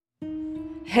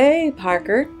Hey,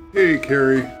 Parker. Hey,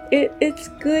 Carrie. It's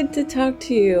good to talk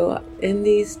to you in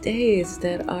these days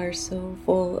that are so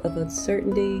full of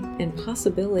uncertainty and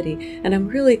possibility. And I'm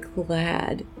really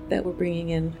glad that we're bringing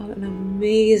in an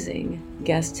amazing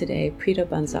guest today, Preeta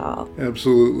Bansal.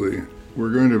 Absolutely.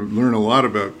 We're going to learn a lot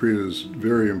about Preeta's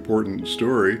very important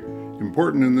story,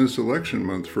 important in this election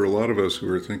month for a lot of us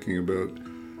who are thinking about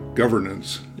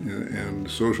governance and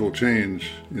social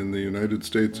change in the United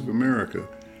States of America.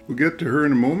 We'll get to her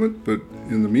in a moment, but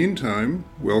in the meantime,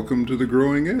 welcome to The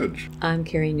Growing Edge. I'm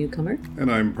Carrie Newcomer.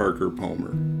 And I'm Parker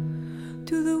Palmer.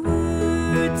 To the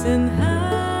words and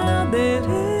how they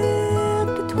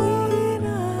live between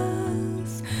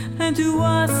us, and to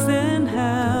us and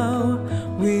how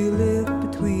we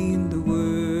live between the words.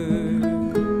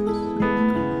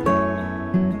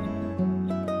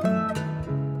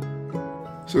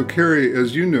 So, Carrie,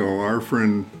 as you know, our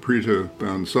friend Preeta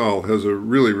Bansal has a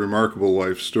really remarkable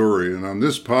life story. And on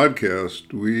this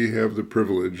podcast, we have the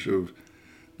privilege of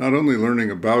not only learning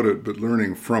about it, but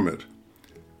learning from it.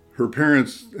 Her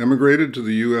parents emigrated to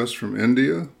the U.S. from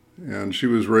India, and she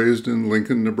was raised in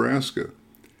Lincoln, Nebraska.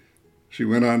 She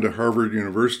went on to Harvard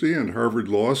University and Harvard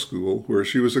Law School, where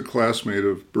she was a classmate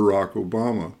of Barack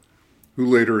Obama, who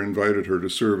later invited her to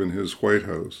serve in his White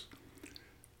House.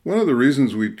 One of the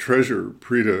reasons we treasure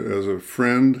Preeta as a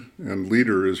friend and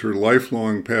leader is her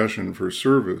lifelong passion for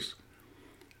service.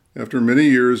 After many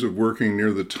years of working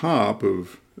near the top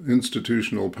of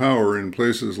institutional power in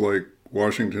places like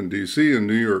Washington, D.C. and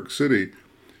New York City,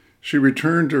 she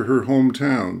returned to her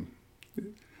hometown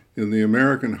in the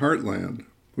American Heartland,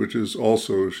 which is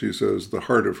also, she says, the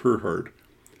heart of her heart.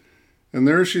 And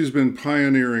there she's been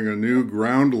pioneering a new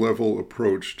ground-level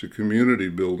approach to community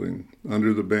building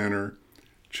under the banner,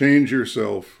 "Change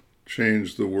yourself,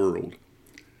 change the world."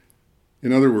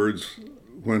 In other words,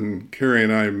 when Carrie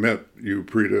and I met you,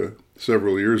 Preeta,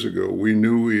 several years ago, we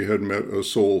knew we had met a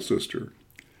soul sister.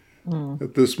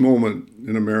 At this moment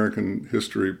in American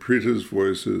history, Preeta's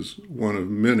voice is one of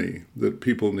many that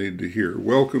people need to hear.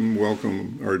 Welcome,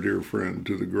 welcome, our dear friend,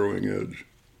 to The Growing Edge.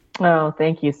 Oh,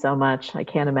 thank you so much. I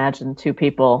can't imagine two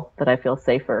people that I feel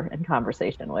safer in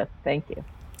conversation with. Thank you.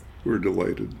 We're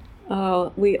delighted.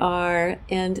 Oh, we are.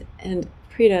 And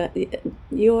Preeta,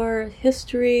 your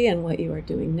history and what you are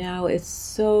doing now is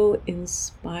so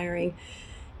inspiring.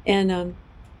 And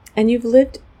you've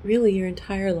lived really your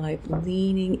entire life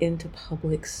leaning into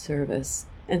public service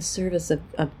and service of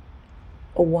a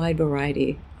wide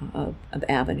variety of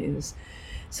avenues.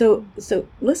 So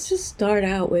let's just start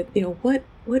out with,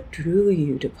 what drew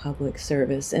you to public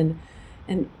service and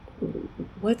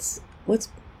what's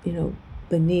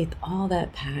beneath all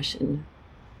that passion?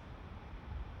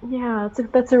 Yeah,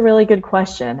 that's a really good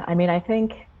question. I mean, I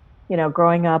think,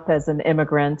 growing up as an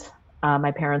immigrant,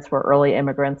 my parents were early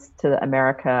immigrants to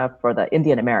America for the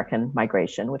Indian American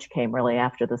migration, which came really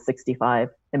after the 65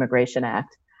 Immigration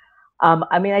Act.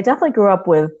 I mean, I definitely grew up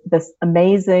with this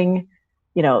amazing,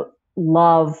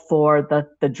 love for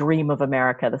the dream of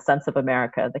America, the sense of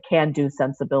America, the can-do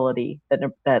sensibility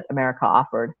that America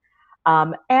offered.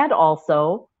 And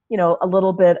also, a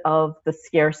little bit of the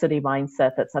scarcity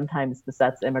mindset that sometimes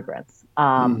besets immigrants,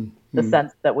 the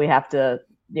sense that we have to,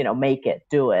 make it,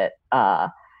 do it.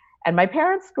 And my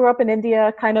parents grew up in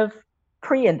India kind of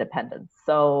pre-independence.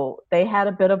 So they had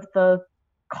a bit of the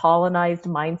colonized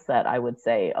mindset, I would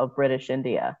say, of British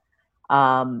India,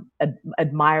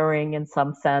 admiring in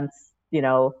some sense,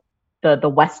 the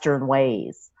Western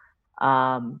ways.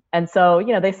 And so,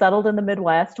 they settled in the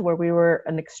Midwest where we were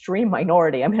an extreme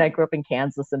minority. I mean, I grew up in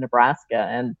Kansas and Nebraska,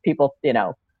 and people,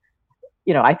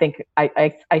 I think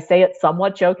I say it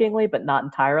somewhat jokingly, but not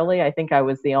entirely. I think I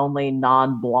was the only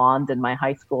non-blonde in my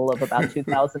high school of about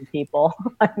 2,000 people.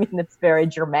 I mean, it's very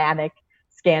Germanic,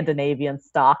 Scandinavian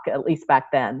stock, at least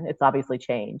back then. It's obviously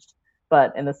changed.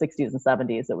 But in the 60s and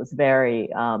 70s, it was very,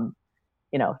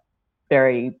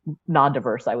 very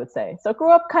non-diverse, I would say. So I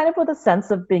grew up kind of with a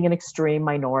sense of being an extreme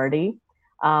minority,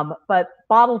 but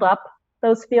bottled up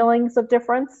those feelings of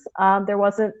difference. There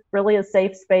wasn't really a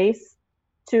safe space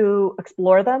to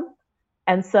explore them.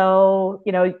 And so,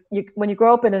 when you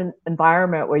grow up in an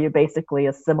environment where you basically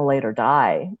assimilate or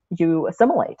die, you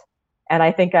assimilate. And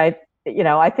I think I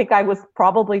was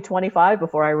probably 25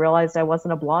 before I realized I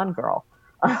wasn't a blonde girl,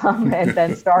 and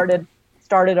then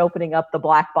started opening up the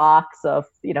black box of,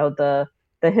 the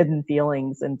hidden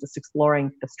feelings and just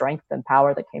exploring the strength and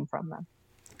power that came from them.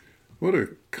 What a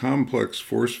complex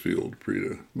force field,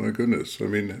 Preeta. My goodness. I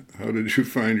mean, how did you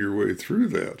find your way through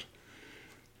that?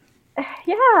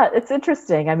 Yeah, it's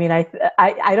interesting. I mean,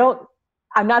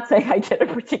 I'm not saying I did it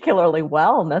particularly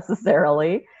well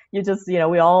necessarily.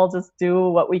 we all just do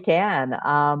what we can.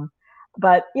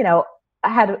 But, I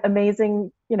had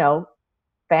amazing,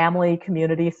 family,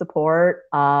 community support.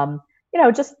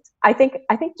 Just I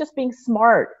think just being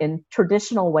smart in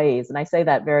traditional ways, and I say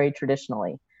that very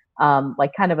traditionally,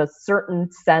 like kind of a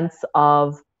certain sense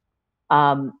of,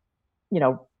 um, you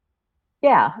know,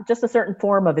 yeah, just a certain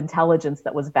form of intelligence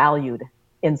that was valued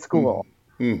in school.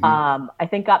 Mm-hmm. I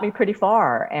think got me pretty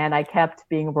far, and I kept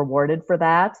being rewarded for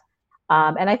that.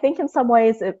 And I think in some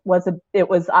ways it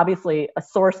was obviously a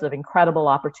source of incredible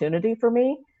opportunity for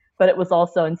me, but it was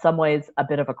also in some ways a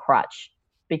bit of a crutch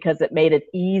because it made it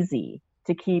easy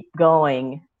to keep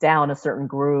going down a certain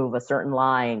groove, a certain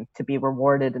line, to be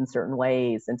rewarded in certain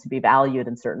ways and to be valued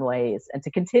in certain ways, and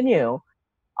to continue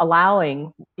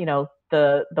allowing,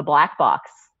 the black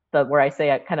box, where I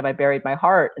say I buried my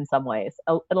heart in some ways.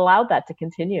 It allowed that to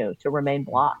continue to remain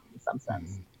blocked in some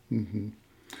sense. Mm-hmm.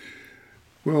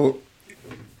 Well,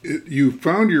 you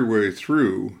found your way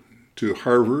through to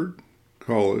Harvard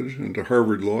College and to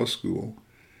Harvard Law School,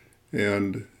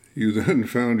 and you then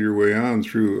found your way on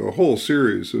through a whole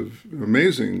series of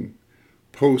amazing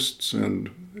posts and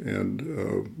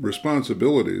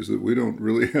responsibilities that we don't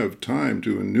really have time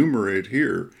to enumerate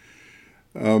here.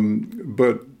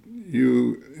 But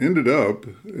you ended up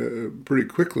pretty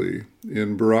quickly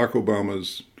in Barack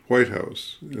Obama's White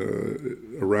House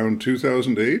around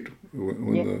 2008,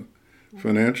 when Yeah. the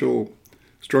financial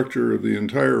structure of the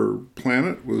entire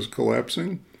planet was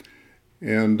collapsing.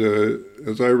 And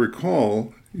as I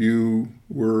recall, you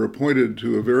were appointed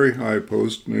to a very high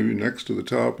post, maybe next to the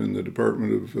top in the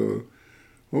Department of,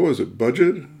 what was it,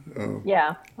 Budget?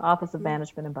 Yeah, Office of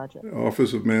Management and Budget.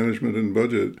 Office of Management and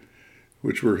Budget,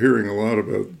 which we're hearing a lot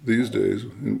about these days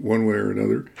in one way or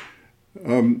another.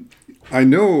 I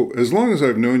know, as long as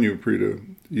I've known you, Preeta,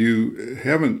 you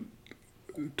haven't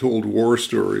told war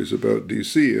stories about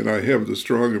DC, and I have the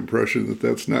strong impression that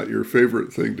that's not your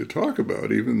favorite thing to talk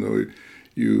about, even though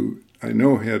you, I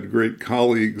know, had great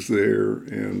colleagues there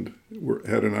and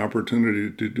had an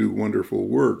opportunity to do wonderful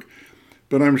work.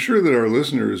 But I'm sure that our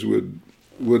listeners would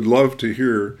love to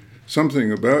hear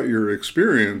something about your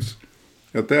experience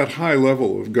at that high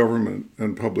level of government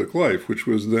and public life, which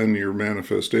was then your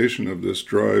manifestation of this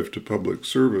drive to public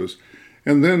service,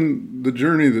 and then the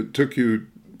journey that took you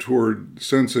toward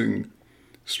sensing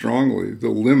strongly the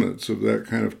limits of that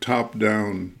kind of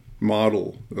top-down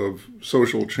model of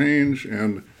social change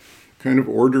and kind of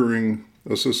ordering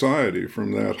a society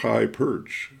from that high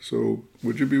perch. So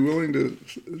would you be willing to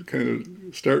kind of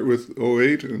start with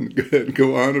 '08 and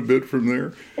go on a bit from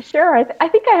there? Sure. I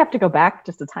think I have to go back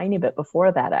just a tiny bit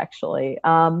before that, actually.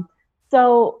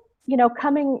 So,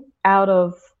 coming out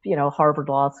of, Harvard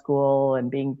Law School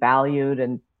and being valued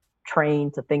and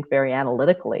trained to think very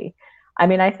analytically, I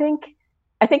mean, I think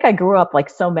I grew up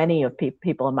like so many of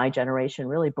people in my generation,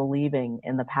 really believing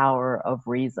in the power of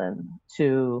reason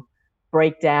to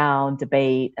break down,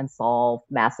 debate, and solve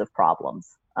massive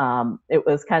problems. It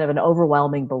was kind of an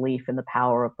overwhelming belief in the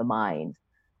power of the mind,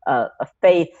 a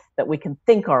faith that we can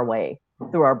think our way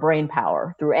through our brain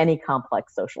power through any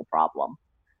complex social problem.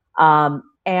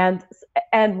 And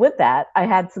with that, I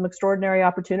had some extraordinary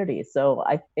opportunities. So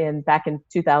back in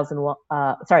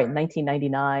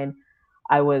 1999,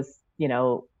 I was,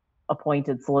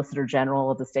 appointed Solicitor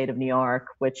General of the state of New York,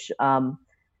 which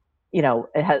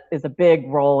is a big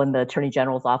role in the Attorney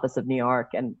General's office of New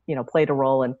York, and played a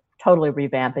role in totally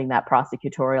revamping that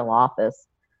prosecutorial office.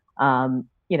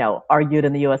 Argued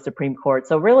in the U.S. Supreme Court,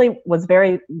 so really was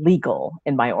very legal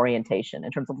in my orientation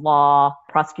in terms of law,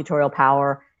 prosecutorial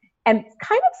power, and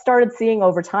kind of started seeing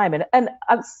over time, and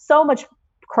so much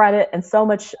credit and so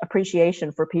much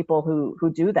appreciation for people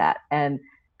who do that and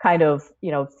kind of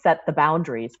set the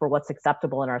boundaries for what's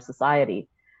acceptable in our society.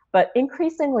 But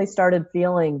increasingly started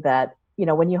feeling that,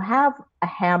 when you have a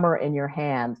hammer in your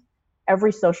hand,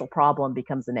 every social problem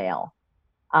becomes a nail.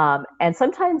 And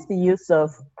sometimes the use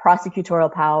of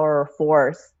prosecutorial power or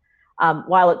force,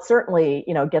 while it certainly,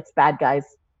 gets bad guys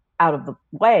out of the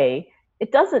way,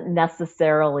 it doesn't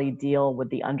necessarily deal with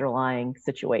the underlying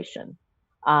situation.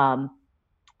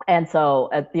 And so,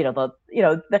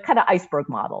 the kind of iceberg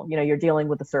model, you're dealing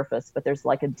with the surface, but there's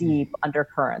like a deep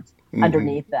undercurrent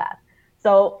underneath that.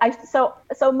 So I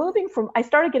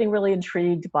started getting really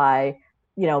intrigued by,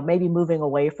 maybe moving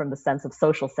away from the sense of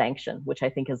social sanction, which I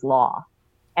think is law,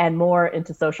 and more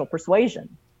into social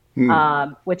persuasion,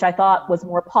 which I thought was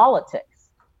more politics.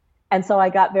 And so I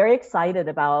got very excited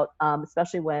about,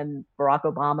 especially when Barack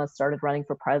Obama started running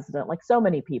for president, like so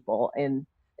many people in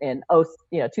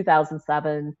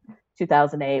 2007,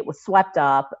 2008, was swept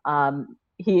up,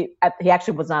 he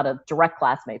actually was not a direct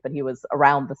classmate, but he was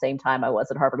around the same time I was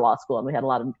at Harvard Law School, and we had a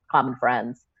lot of common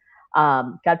friends.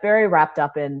 Got very wrapped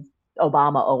up in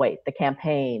Obama '08, the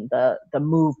campaign, the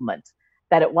movement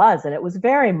that it was, and it was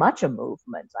very much a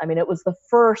movement. I mean, it was the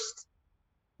first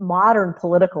modern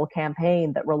political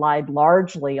campaign that relied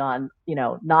largely on,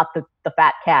 not the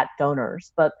fat cat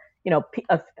donors, but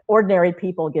ordinary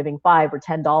people giving $5 or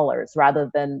 $10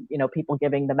 rather than people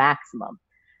giving the maximum.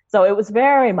 So it was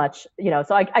very much,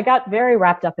 so I got very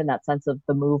wrapped up in that sense of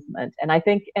the movement, and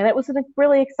it was a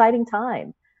really exciting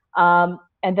time.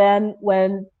 And then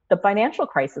when the financial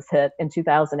crisis hit in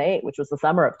 2008, which was the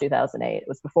summer of 2008, it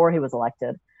was before he was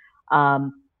elected,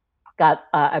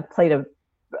 I played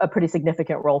a pretty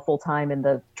significant role full time in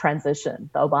the transition,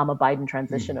 the Obama-Biden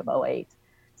transition of '08.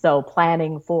 So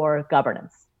planning for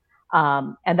governance.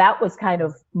 And that was kind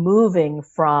of moving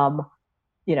from,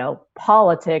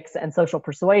 politics and social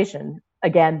persuasion,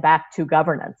 again, back to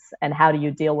governance and how do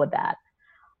you deal with that?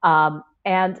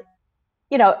 And,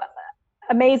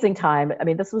 amazing time. I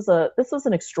mean, this was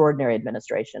an extraordinary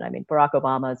administration. I mean, Barack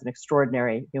Obama is an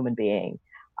extraordinary human being.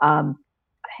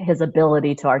 His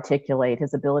ability to articulate,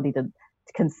 his ability to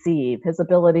conceive, his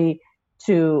ability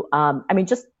to,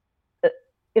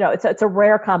 it's a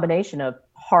rare combination of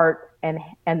heart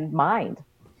and mind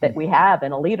that we have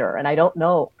in a leader. And I don't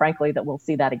know, frankly, that we'll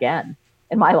see that again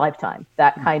in my lifetime,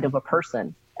 that kind of a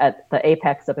person at the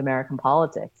apex of American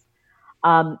politics.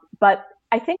 But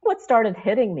I think what started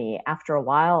hitting me after a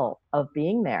while of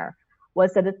being there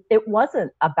was that it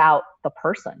wasn't about the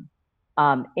person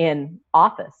in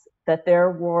office, that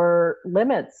there were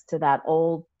limits to that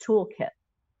old toolkit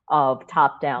of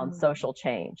top-down social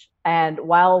change. And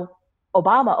while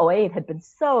Obama '08 had been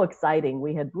so exciting,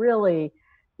 we had really,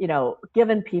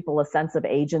 given people a sense of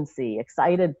agency,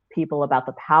 excited people about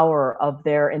the power of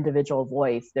their individual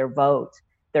voice, their vote,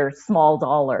 their small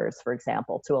dollars, for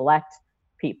example, to elect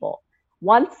people.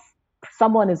 Once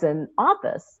someone is in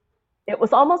office, it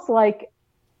was almost like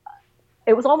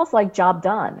job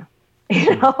done,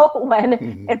 when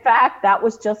in fact that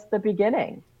was just the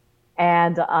beginning.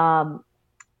 And so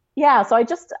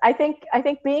I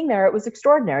think being there, it was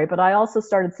extraordinary, but I also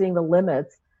started seeing the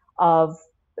limits of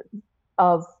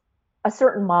a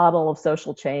certain model of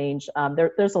social change.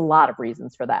 There's a lot of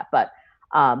reasons for that, but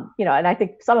and I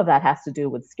think some of that has to do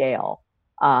with scale.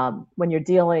 When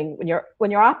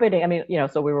you're operating, I mean,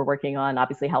 so we were working on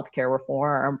obviously healthcare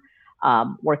reform,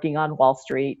 working on Wall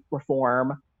Street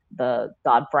reform, the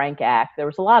Dodd-Frank Act. There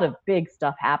was a lot of big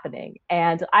stuff happening.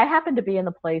 And I happened to be in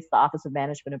the Office of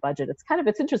Management and Budget. It's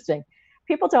interesting.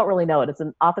 People don't really know it. It's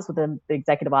an office within the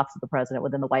Executive Office of the President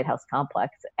within the White House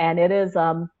complex. And it is,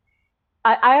 I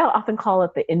often call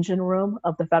it the engine room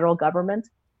of the federal government.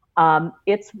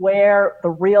 It's where the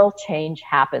real change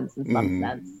happens in some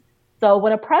sense. So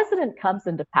when a president comes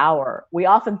into power, we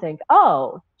often think,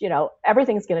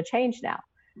 everything's going to change now.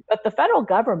 But the federal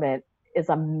government is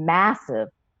a massive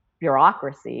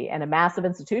bureaucracy and a massive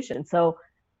institution. So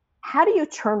how do you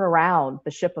turn around the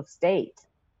ship of state?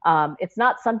 It's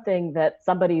not something that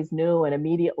somebody's new and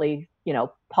immediately,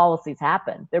 policies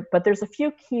happen. But there's a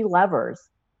few key levers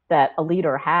that a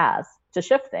leader has to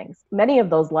shift things. Many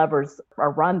of those levers are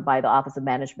run by the Office of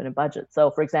Management and Budget. So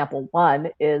for example,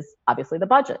 one is obviously the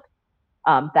budget.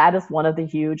 That is one of the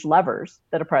huge levers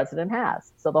that a president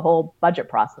has. So the whole budget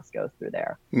process goes through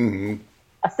there.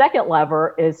 A second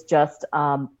lever is just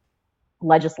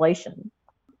legislation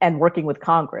and working with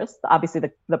Congress. Obviously,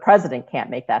 the president can't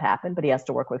make that happen, but he has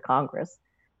to work with Congress.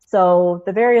 So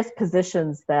the various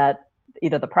positions that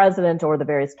either the president or the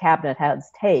various cabinet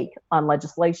heads take on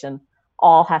legislation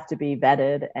all have to be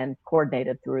vetted and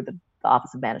coordinated through the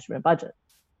Office of Management and Budget.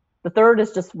 The third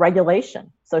is just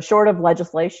regulation. So short of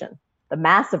legislation, the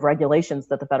massive regulations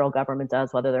that the federal government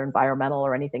does, whether they're environmental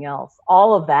or anything else,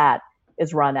 all of that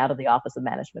is run out of the Office of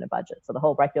Management and Budget. So the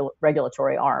whole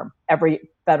regulatory arm, every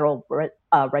federal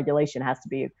regulation has to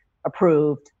be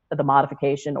approved, the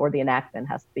modification or the enactment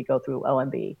has to go through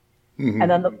OMB. And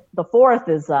then the fourth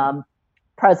is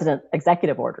president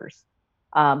executive orders.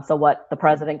 So what the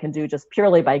president can do just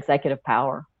purely by executive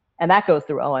power, and that goes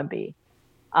through OMB.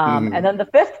 And then the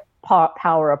fifth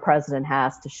power a president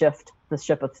has to shift the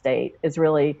ship of state is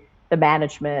really the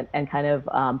management and kind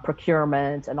of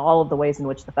procurement and all of the ways in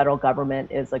which the federal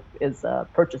government is a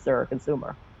purchaser or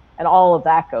consumer. And all of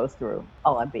that goes through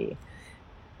OMB.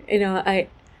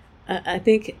 I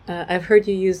think I've heard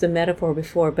you use the metaphor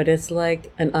before, but it's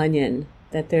like an onion,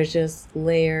 that there's just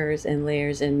layers and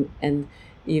layers, and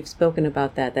you've spoken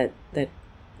about that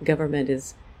government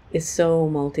is so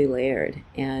multi-layered,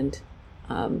 and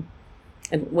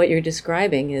what you're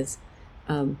describing is,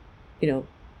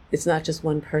 it's not just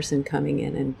one person coming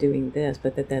in and doing this,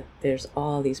 but that there's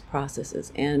all these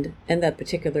processes, and that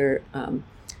particular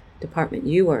department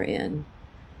you are in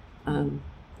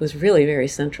was really very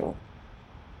central.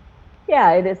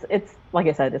 Yeah, it is. It's like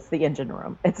I said, it's the engine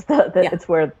room. It's it's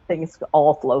where things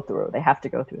all flow through. They have to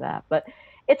go through that. But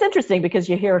it's interesting because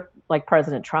you hear like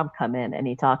President Trump come in and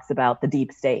he talks about the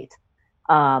deep state.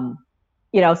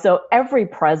 So every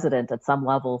president at some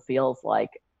level feels like,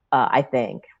 I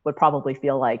think, would probably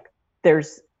feel like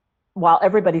while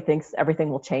everybody thinks everything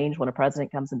will change when a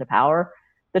president comes into power,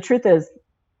 the truth is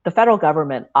the federal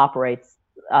government operates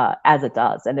as it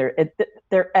does, and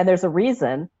there's a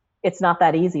reason it's not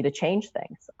that easy to change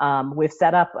things. We've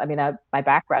set up, my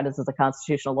background is as a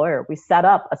constitutional lawyer. We set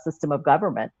up a system of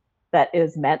government that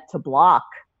is meant to block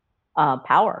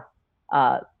power.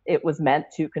 It was meant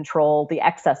to control the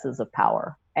excesses of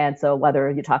power. And so whether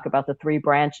you talk about the three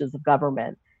branches of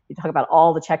government, you talk about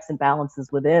all the checks and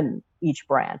balances within each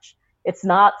branch, it's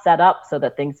not set up so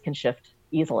that things can shift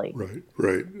easily.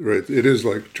 Right. It is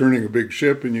like turning a big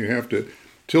ship, and you have to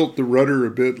tilt the rudder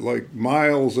a bit, like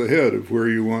miles ahead of where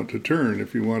you want to turn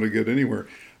if you want to get anywhere.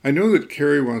 I know that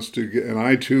Carrie wants to get, and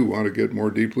I too want to get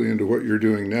more deeply into what you're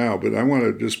doing now, but I want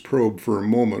to just probe for a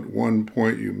moment one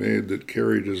point you made that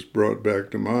Carrie just brought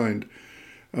back to mind.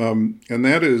 And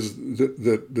that is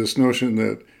that this notion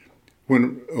that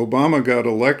when Obama got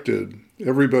elected,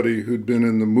 everybody who'd been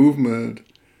in the movement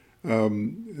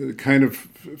kind of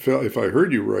felt, if I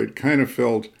heard you right, kind of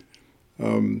felt,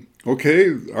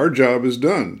 okay, our job is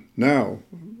done. Now,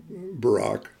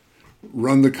 Barack,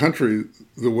 run the country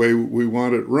the way we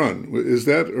want it run. Is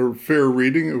that a fair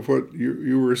reading of what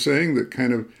you were saying, that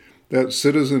kind of that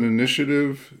citizen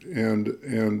initiative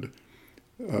and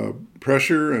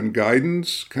pressure and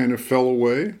guidance kind of fell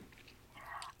away?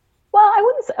 Well, I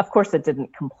wouldn't say, of course, it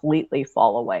didn't completely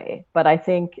fall away, but I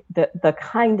think that the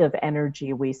kind of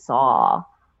energy we saw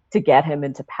to get him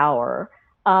into power,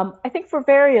 I think for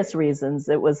various reasons,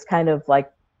 it was kind of like,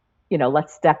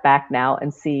 let's step back now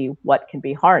and see what can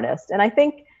be harnessed. And I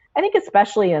think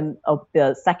especially in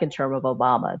the second term of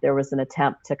Obama, there was an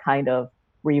attempt to kind of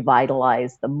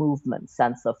revitalize the movement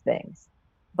sense of things.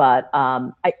 But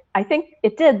I think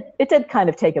it did kind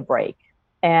of take a break.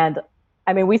 And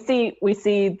we see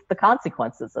the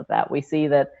consequences of that. We see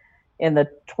that in the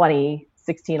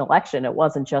 2016 election, it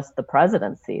wasn't just the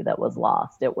presidency that was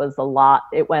lost. It was a lot.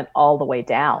 It went all the way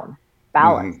down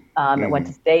ballot. It went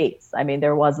to states.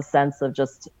 There was a sense of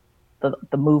just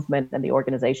the movement and the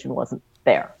organization wasn't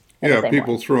there. Yeah,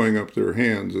 people throwing up their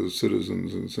hands as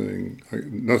citizens and saying,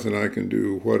 nothing I can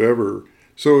do, whatever.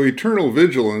 So eternal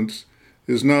vigilance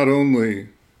is not only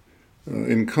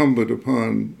incumbent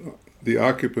upon the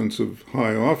occupants of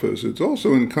high office, it's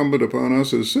also incumbent upon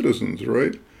us as citizens,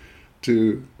 right?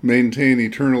 To maintain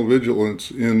eternal vigilance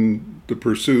in the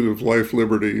pursuit of life,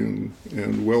 liberty,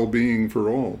 and well-being for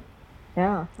all.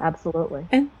 Yeah, absolutely.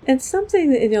 And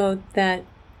something that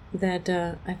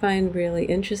I find really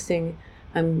interesting,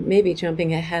 I'm maybe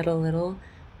jumping ahead a little,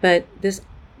 but this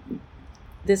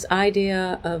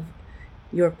idea of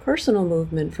your personal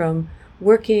movement from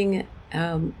working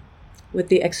with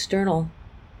the external,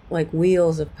 like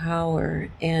wheels of power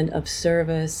and of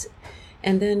service,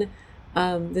 and then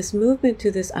this movement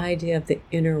to this idea of the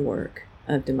inner work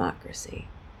of democracy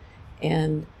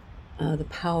and the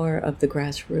power of the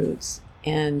grassroots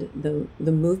and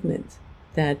the movement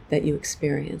that you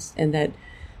experienced and that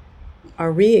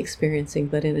are re-experiencing,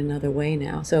 but in another way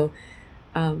now. So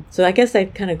I guess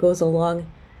that kind of goes along.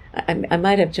 I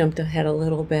might have jumped ahead a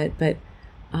little bit, but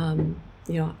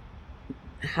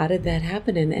how did that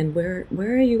happen, and where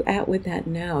are you at with that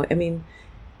now?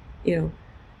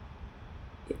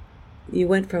 You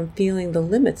went from feeling the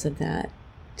limits of that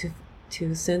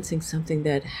to sensing something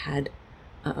that had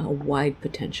a wide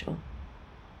potential.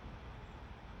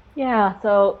 Yeah,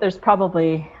 so there's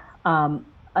probably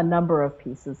a number of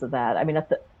pieces of that.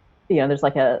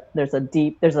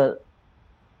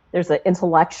 There's an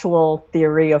intellectual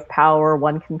theory of power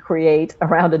one can create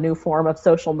around a new form of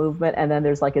social movement, and then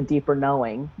there's like a deeper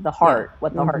knowing, the heart,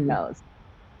 what the heart knows.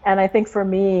 And I think for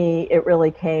me, it really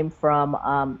came from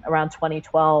around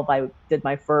 2012. I did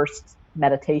my first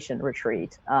meditation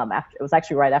retreat. It was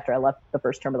actually right after I left the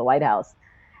first term of the White House,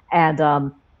 and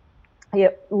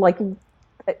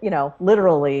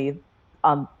literally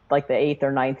on like the 8th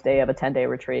or 9th day of a 10-day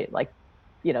retreat,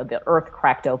 the earth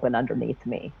cracked open underneath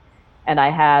me. And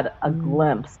I had a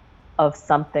glimpse of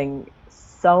something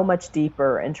so much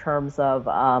deeper in terms of,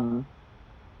 I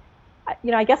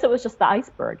guess it was just the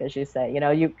iceberg, as you say.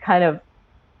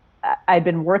 I'd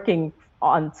been working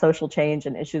on social change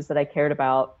and issues that I cared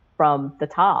about from the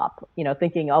top,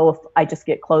 thinking, oh, if I just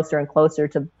get closer and closer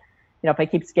to, if I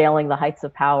keep scaling the heights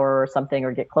of power or something,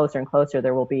 or get closer and closer,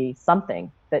 there will be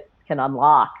something that can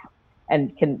unlock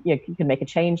and can make a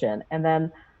change in. And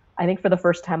then I think for the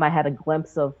first time I had a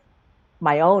glimpse of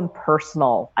my own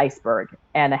personal iceberg,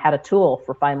 and I had a tool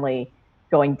for finally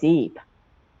going deep.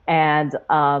 And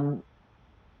so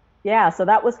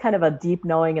that was kind of a deep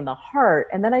knowing in the heart.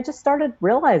 And then I just started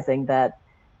realizing that,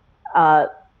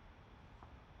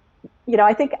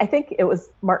 I think it was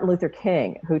Martin Luther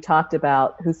King who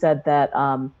said that,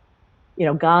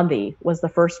 Gandhi was the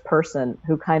first person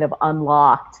who kind of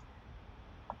unlocked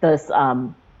this,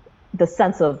 the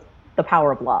sense of the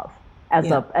power of love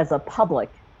as a public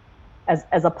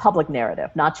narrative,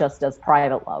 not just as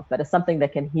private love, but as something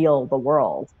that can heal the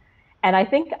world. And I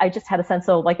think I just had a sense,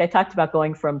 so like I talked about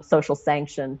going from social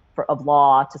sanction of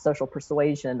law to social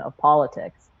persuasion of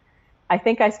politics. I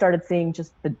think I started seeing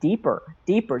just the deeper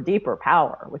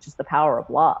power, which is the power of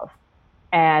love.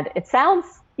 And it sounds,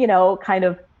 kind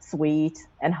of sweet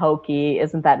and hokey.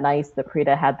 Isn't that nice that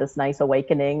Preeta had this nice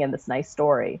awakening and this nice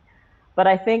story? But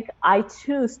I think I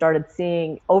too started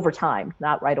seeing over time,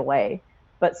 not right away,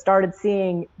 but started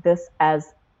seeing this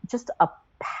as just a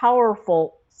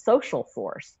powerful social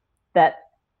force that,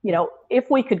 if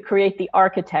we could create the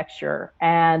architecture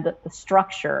and the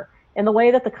structure in the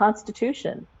way that the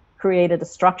Constitution created a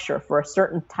structure for a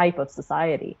certain type of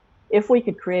society, if we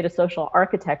could create a social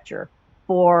architecture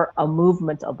for a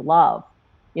movement of love,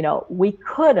 we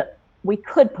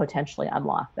could potentially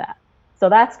unlock that. So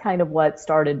that's kind of what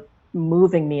started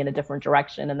moving me in a different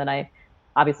direction. And then I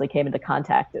obviously came into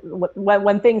contact.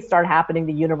 When things start happening,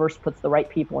 the universe puts the right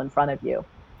people in front of you.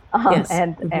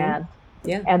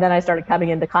 And then I started coming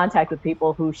into contact with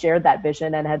people who shared that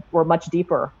vision and were much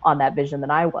deeper on that vision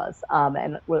than I was,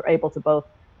 and were able to both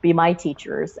be my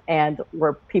teachers and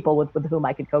were people with whom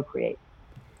I could co-create.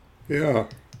 Yeah.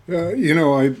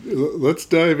 Let's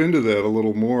dive into that a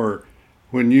little more.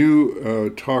 When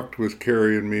you talked with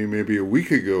Carrie and me maybe a week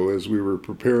ago as we were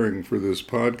preparing for this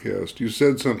podcast, you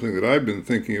said something that I've been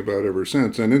thinking about ever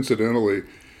since. And incidentally,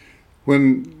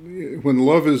 when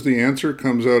love is the answer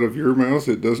comes out of your mouth,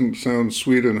 it doesn't sound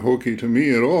sweet and hokey to me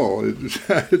at all.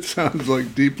 It sounds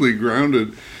like deeply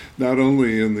grounded, not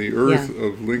only in the earth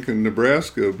of Lincoln,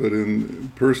 Nebraska, but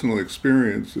in personal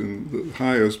experience in the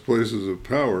highest places of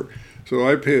power. So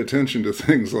I pay attention to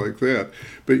things like that.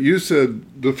 But you said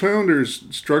the founders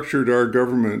structured our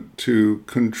government to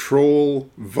control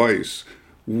vice.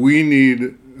 We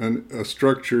need a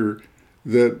structure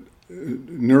that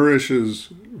nourishes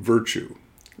virtue.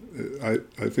 I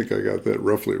think I got that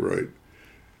roughly right.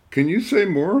 Can you say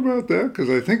more about that? Because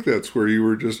I think that's where you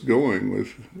were just going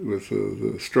with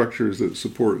the structures that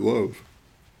support love.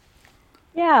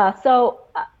 Yeah. So,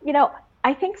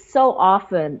 I think so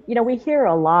often, we hear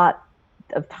a lot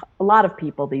of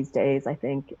people these days, I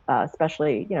think,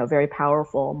 especially, very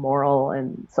powerful moral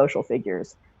and social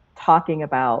figures talking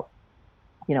about,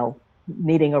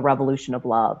 needing a revolution of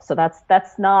love. So that's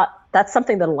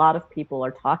something that a lot of people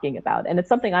are talking about. And it's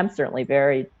something I'm certainly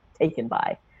very taken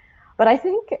by. But I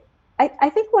think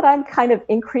what I'm kind of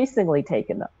increasingly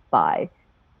taken by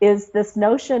is this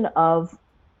notion of,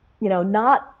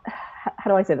 not, how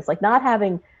do I say this? Like not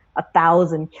having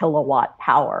 1,000 kilowatt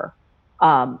power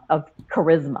of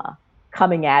charisma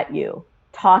coming at you,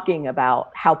 talking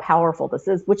about how powerful this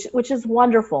is, which is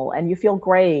wonderful, and you feel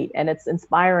great and it's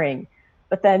inspiring,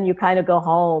 but then you kind of go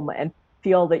home and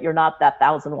feel that you're not that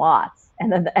 1,000 watts,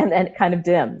 and then it kind of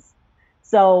dims.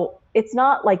 So it's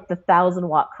not like the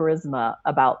 1,000-watt charisma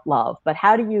about love, but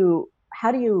how do you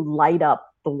light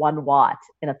up the 1 watt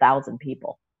in 1,000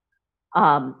 people,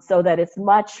 so that it's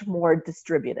much more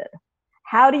distributed?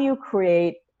 How do you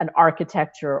create an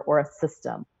architecture or a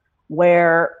system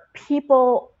where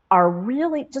people are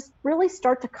really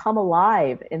start to come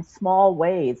alive in small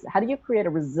ways? How do you create a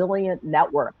resilient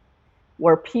network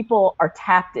where people are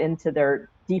tapped into their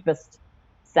deepest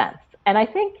sense? And I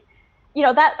think,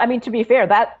 to be fair,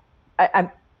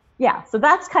 so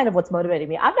that's kind of what's motivating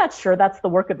me. I'm not sure that's the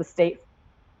work of the state,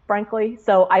 frankly.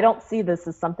 So I don't see this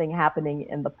as something happening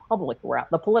in the public realm,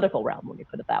 the political realm, when you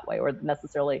put it that way, or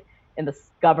necessarily in the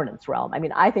governance realm. I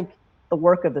mean, I think the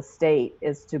work of the state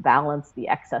is to balance the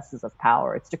excesses of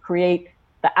power. It's to create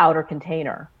the outer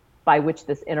container by which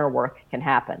this inner work can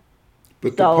happen.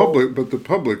 But the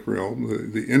public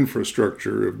realm, the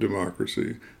infrastructure of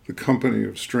democracy, the company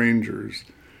of strangers,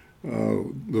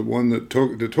 the one that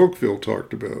de Tocqueville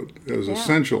talked about as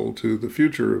essential to the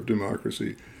future of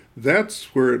democracy,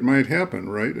 that's where it might happen,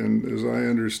 right? And as I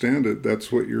understand it,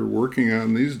 that's what you're working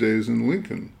on these days in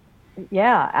Lincoln.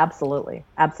 Yeah, absolutely.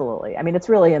 Absolutely. I mean, it's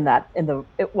really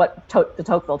what de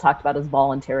Tocqueville talked about as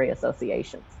voluntary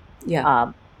associations. Yeah.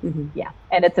 Um, Hmm. yeah,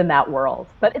 and it's in that world.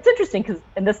 But it's interesting because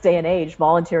in this day and age,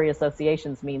 voluntary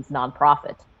associations means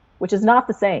nonprofit, which is not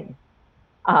the same.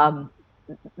 Um,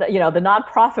 the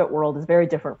nonprofit world is very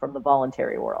different from the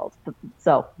voluntary world.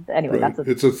 So anyway, Right. that's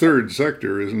a It's a third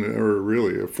sector, isn't it? Or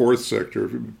really a fourth sector,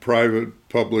 private,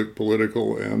 public,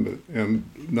 political, and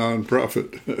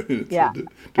nonprofit. It's a yeah, and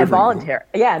different one. voluntary.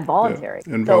 Yeah, and Yeah. voluntary.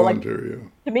 And So like voluntary, yeah.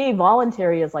 to me,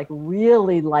 voluntary is like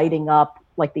really lighting up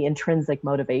like the intrinsic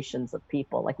motivations of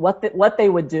people, like what they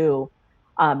would do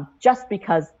just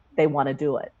because they want to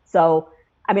do it. So,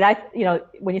 I mean,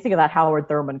 when you think of that Howard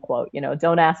Thurman quote,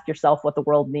 don't ask yourself what the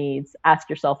world needs, ask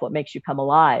yourself what makes you come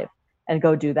alive, and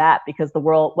go do that because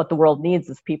what the world needs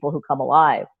is people who come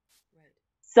alive.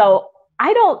 So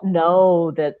I don't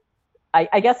know that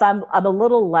I guess I'm a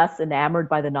little less enamored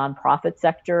by the nonprofit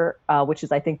sector, which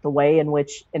is I think the way in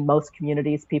which in most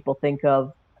communities people think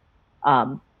of,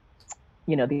 um,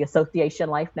 the association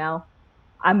life now.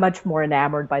 I'm much more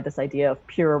enamored by this idea of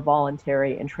pure,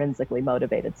 voluntary, intrinsically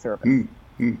motivated service. Mm,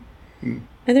 mm, mm.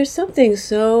 And there's something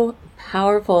so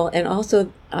powerful, and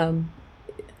also,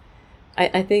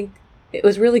 I think it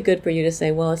was really good for you to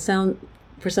say, well,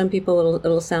 for some people,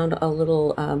 it'll sound a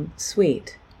little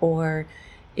sweet, or,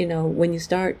 when you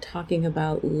start talking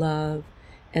about love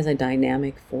as a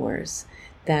dynamic force,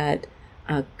 that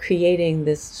creating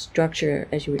this structure,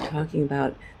 as you were talking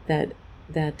about, that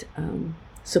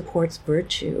supports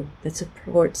virtue, that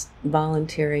supports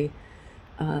voluntary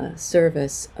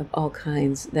service of all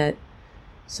kinds, that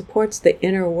supports the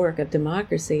inner work of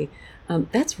democracy.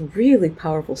 That's really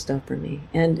powerful stuff for me.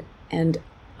 And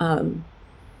um,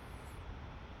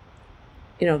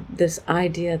 this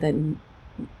idea that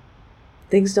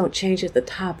things don't change at the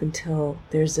top until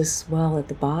there's this swell at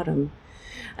the bottom.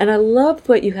 And I loved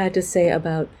what you had to say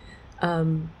about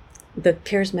the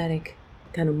charismatic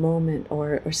kind of moment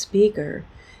or speaker,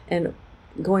 and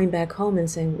going back home and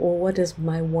saying, well, what does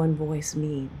my one voice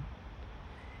mean?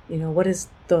 What is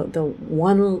the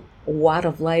 1 watt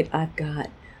of light I've got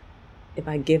if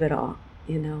I give it all,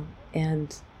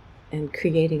 and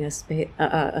creating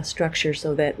a structure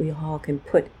so that we all can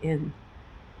put in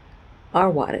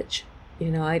our wattage.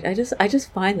 I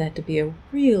just find that to be a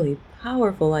really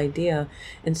powerful idea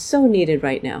and so needed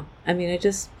right now. I mean,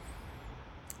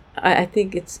 I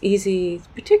think it's easy,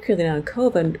 particularly now in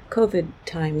COVID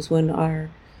times, when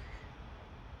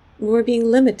we're being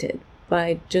limited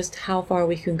by just how far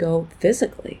we can go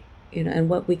physically, and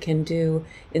what we can do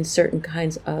in certain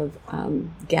kinds of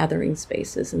gathering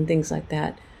spaces and things like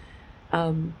that.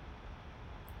 When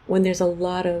there's a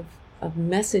lot of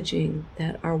messaging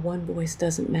that our one voice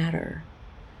doesn't matter.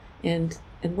 And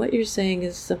what you're saying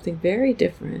is something very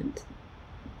different.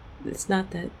 It's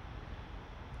not that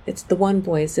it's the one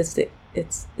voice, it's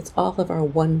all of our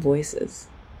one voices,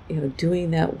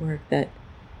 doing that work that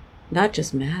not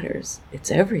just matters, it's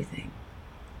everything.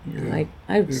 Yeah.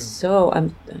 I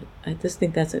just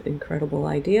think that's an incredible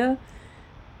idea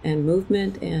and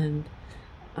movement, and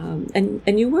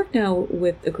you work now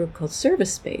with a group called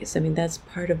ServiceSpace. I mean, that's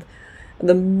part of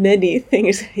the many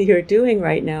things you're doing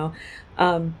right now.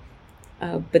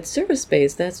 But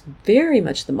ServiceSpace, that's very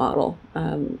much the model,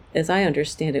 as I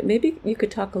understand it. Maybe you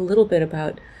could talk a little bit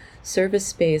about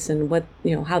ServiceSpace and what,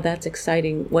 how that's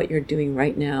exciting, what you're doing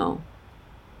right now.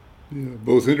 Yeah,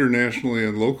 both internationally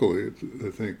and locally, I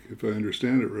think, if I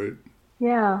understand it right.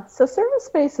 Yeah, so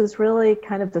ServiceSpace is really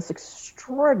kind of this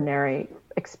extraordinary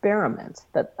experiment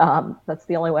that's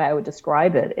the only way I would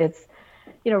describe it. It's,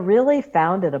 really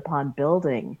founded upon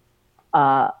building,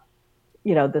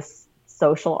 this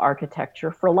social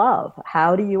architecture for love.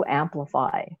 How do you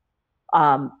amplify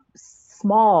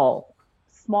small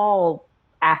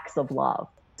acts of love?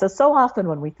 So often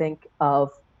when we think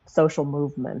of social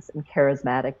movements and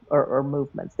charismatic or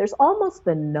movements, there's almost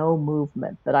been no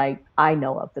movement that I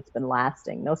know of that's been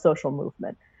lasting, no social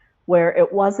movement, where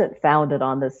it wasn't founded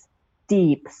on this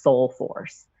deep soul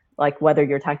force. Like whether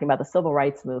you're talking about the civil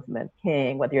rights movement,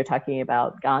 King, whether you're talking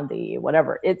about Gandhi,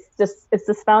 whatever, it's just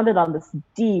founded on this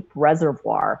deep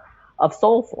reservoir of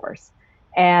soul force.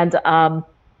 And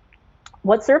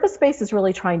what ServiceSpace is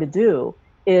really trying to do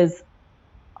is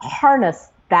harness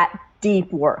that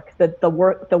deep work, the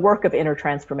work of inner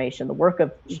transformation, the work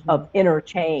of inner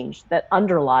change that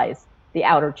underlies the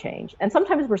outer change. And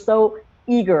sometimes we're so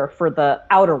eager for the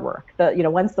outer work,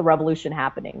 when's the revolution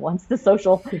happening, when's this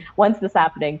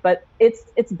happening, but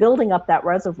it's building up that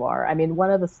reservoir. I mean,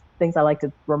 one of the things I like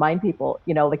to remind people,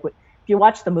 like if you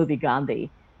watch the movie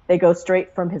Gandhi, they go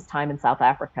straight from his time in South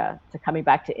Africa to coming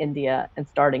back to India and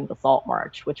starting the Salt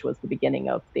March, which was the beginning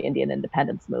of the Indian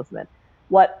independence movement.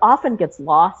 What often gets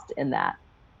lost in that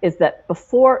is that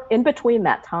in between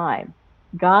that time,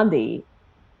 Gandhi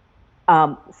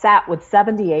sat with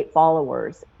 78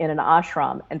 followers in an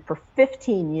ashram, and for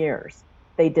 15 years,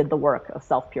 they did the work of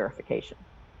self-purification.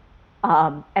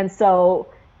 And so,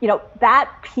 that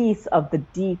piece of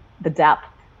the depth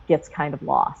gets kind of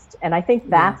lost. And I think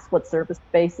that's what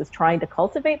ServiceSpace is trying to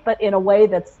cultivate, but in a way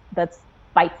that's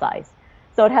bite-sized.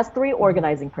 So it has three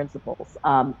organizing principles.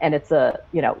 And it's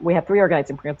we have three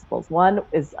organizing principles. One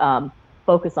is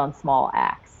focus on small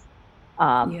acts.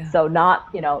 So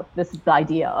not, this is the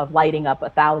idea of lighting up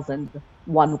 1,000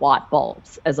 1-watt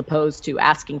bulbs as opposed to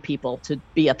asking people to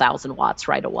be 1,000 watts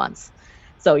right at once.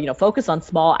 So, focus on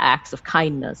small acts of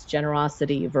kindness,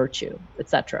 generosity, virtue,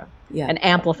 etc., and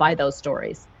amplify those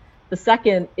stories. The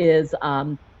second is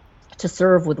to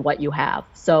serve with what you have.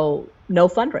 So no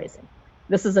fundraising.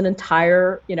 This is an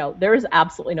entire, there is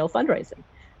absolutely no fundraising.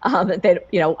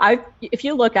 If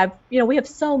you look, we have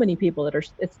so many people that are,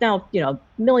 it's now, a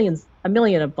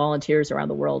million of volunteers around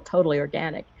the world, totally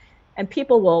organic. And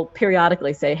people will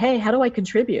periodically say, hey, how do I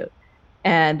contribute?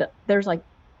 And there's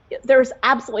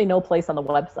absolutely no place on the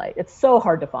website. It's so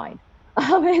hard to find.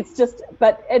 It's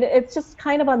just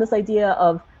kind of on this idea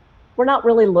of, we're not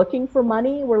really looking for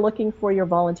money. We're looking for your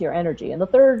volunteer energy. And the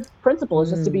third principle is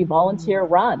just to be volunteer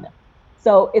run.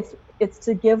 So it's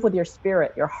to give with your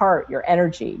spirit, your heart, your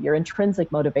energy, your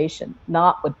intrinsic motivation,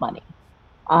 not with money.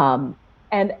 And,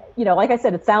 like I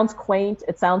said, it sounds quaint,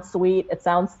 it sounds sweet, it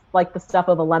sounds like the stuff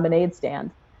of a lemonade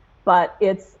stand, but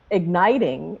it's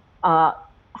igniting,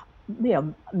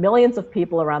 millions of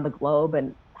people around the globe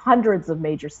and hundreds of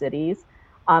major cities.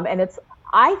 And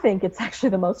I think it's actually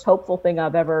the most hopeful thing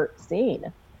I've ever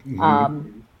seen.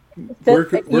 Including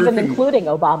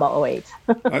Obama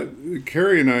 08.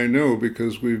 Carrie and I know,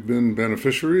 because we've been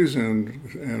beneficiaries and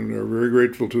are very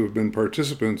grateful to have been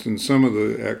participants in some of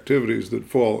the activities that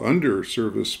fall under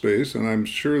ServiceSpace, and I'm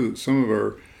sure that some of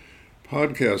our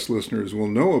podcast listeners will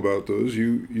know about those.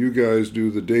 You guys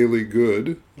do the Daily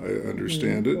Good, I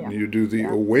understand it, and you do the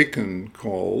Awaken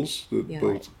calls that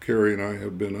both Carrie and I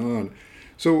have been on.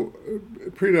 So,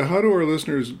 Preeta, how do our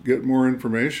listeners get more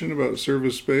information about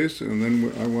ServiceSpace? And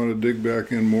then I want to dig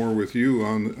back in more with you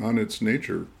on its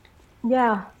nature.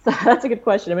 Yeah, so that's a good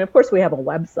question. I mean, of course, we have a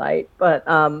website, but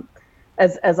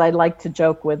as I like to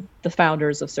joke with the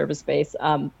founders of ServiceSpace,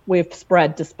 we've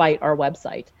spread despite our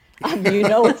website.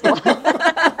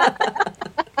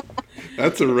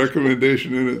 That's a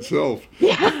recommendation in itself.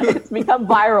 Yeah, it's become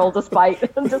viral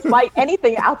despite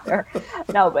anything out there.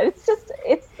 No, but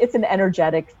it's an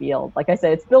energetic field. Like I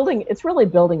said, it's really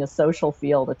building a social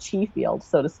field, a chi field,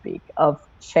 so to speak, of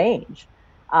change.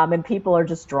 And people are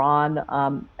just drawn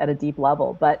at a deep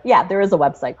level. But yeah, there is a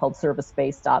website called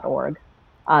servicespace.org.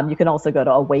 You can also go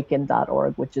to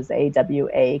awaken.org, which is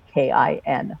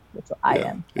AWAKIN, which is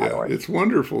IN.org. Yeah, it's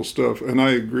wonderful stuff. And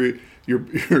I agree.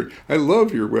 I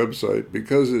love your website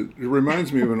because it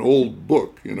reminds me of an old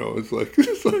book. It's like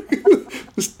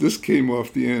this came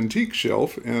off the antique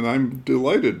shelf, and I'm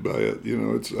delighted by it.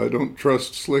 I don't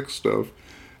trust slick stuff,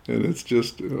 and it's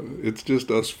just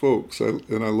us folks.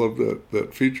 And I love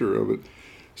that feature of it.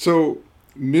 So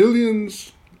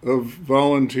millions of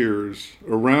volunteers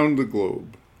around the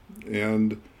globe,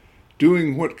 and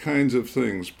doing what kinds of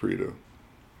things, Preeta?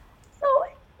 So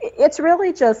it's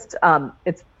really just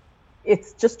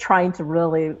it's just trying to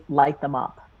really light them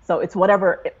up. So it's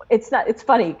whatever. It's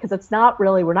funny because it's not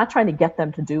really. We're not trying to get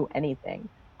them to do anything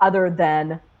other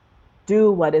than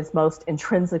do what is most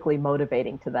intrinsically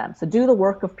motivating to them. So do the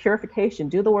work of purification,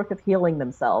 do the work of healing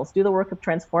themselves, do the work of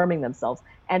transforming themselves,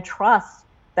 and trust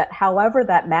that however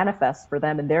that manifests for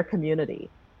them in their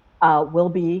community will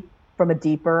be from a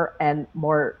deeper and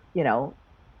more,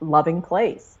 loving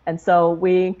place. And so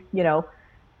we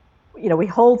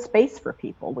hold space for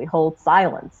people. We hold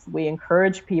silence. We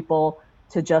encourage people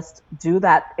to just do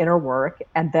that inner work,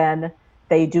 and then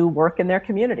they do work in their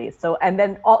communities. So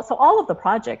all of the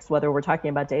projects, whether we're talking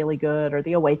about Daily Good or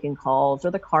the Awaken Calls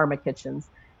or the Karma Kitchens,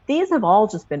 these have all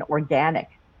just been organic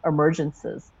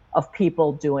emergences of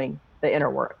people doing the inner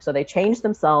work. So they change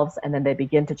themselves, and then they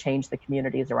begin to change the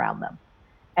communities around them.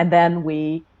 And then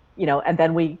we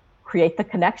create the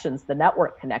connections, the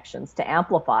network connections, to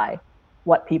amplify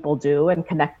what people do and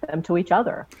connect them to each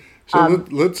other. So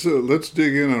let's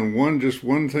dig in on one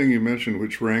thing you mentioned,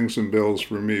 which rang some bells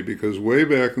for me, because way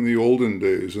back in the olden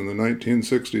days, in the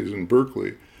 1960s in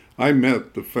Berkeley, I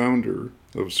met the founder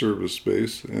of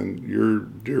ServiceSpace and your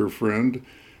dear friend,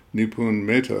 Nipun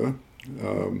Mehta.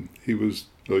 He was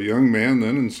a young man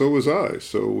then, and so was I.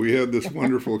 So we had this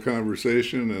wonderful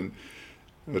conversation and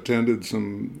attended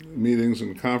some meetings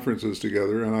and conferences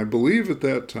together. And I believe at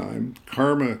that time,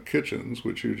 Karma Kitchens,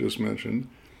 which you just mentioned,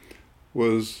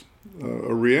 was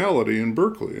a reality in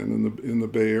Berkeley and in the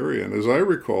Bay Area. And as I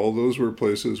recall, those were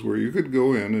places where you could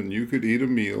go in and you could eat a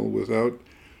meal without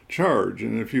charge.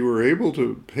 And if you were able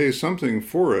to pay something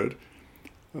for it,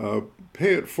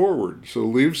 pay it forward. So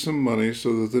leave some money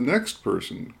so that the next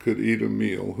person could eat a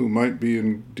meal who might be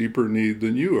in deeper need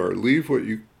than you are. Leave what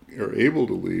you are able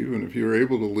to leave, and if you're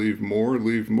able to leave more,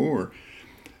 leave more.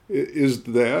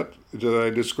 Did I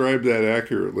describe that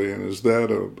accurately, and is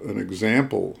that an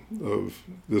example of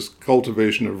this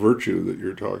cultivation of virtue that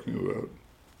you're talking about?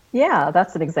 Yeah,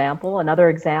 that's an example. Another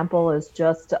example is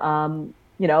just,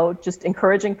 just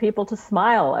encouraging people to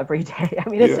smile every day. I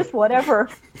mean, it's just whatever,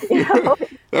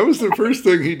 That was the first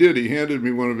thing he did. He handed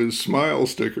me one of his smile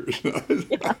stickers. Yeah.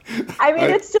 I mean,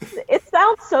 it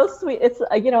sounds so sweet. It's,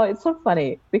 it's so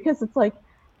funny because it's like,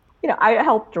 I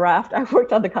helped draft, I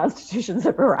worked on the constitutions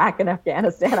of Iraq and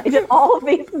Afghanistan. I did all of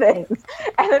these things.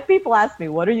 And then people ask me,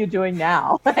 what are you doing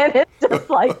now? And it's just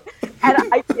like,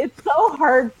 it's so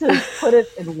hard to put it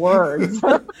in words.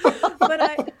 But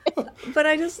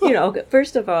I just,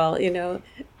 first of all,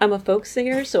 I'm a folk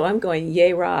singer, so I'm going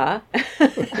yay rah.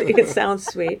 It sounds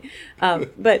sweet.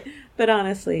 But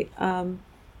honestly,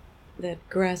 that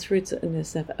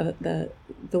grassrootsness of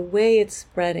the way it's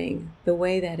spreading, the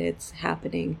way that it's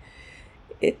happening,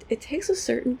 it takes a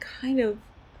certain kind of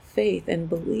faith and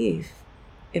belief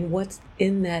in what's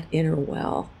in that inner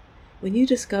well. When you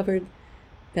discovered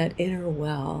that inner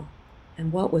well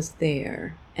and what was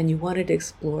there, and you wanted to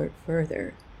explore it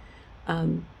further,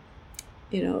 that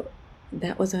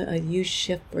was a huge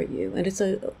shift for you. And it's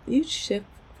a huge shift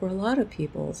for a lot of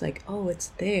people. It's like, oh, it's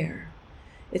there.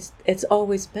 It's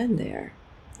always been there.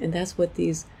 And that's what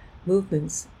these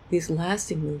movements, these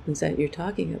lasting movements that you're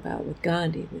talking about with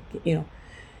Gandhi,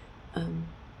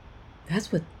 that's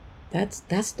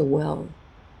the well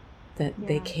that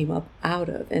they came up out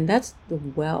of. And that's the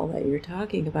well that you're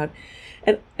talking about.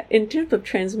 And in terms of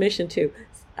transmission too,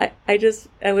 I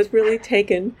was really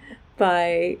taken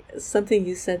by something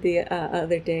you said the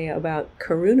other day about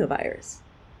coronavirus.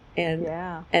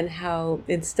 And how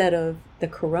instead of the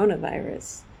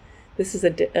coronavirus, this is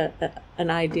an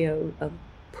idea of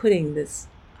putting this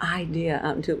idea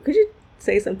out into. Could you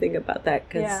say something about that?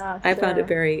 Because I found it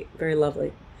very, very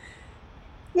lovely.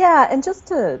 Yeah, and just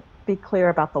to be clear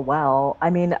about the well, I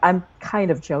mean, I'm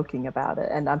kind of joking about it,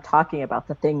 and I'm talking about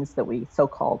the things that we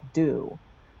so-called do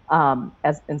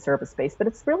as in ServiceSpace, but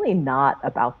it's really not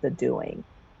about the doing.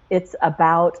 It's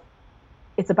about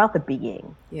the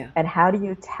being. Yeah. And how do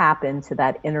you tap into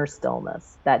that inner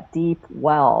stillness, that deep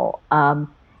well?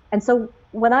 And so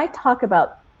when I talk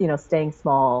about, staying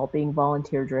small, being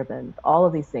volunteer driven, all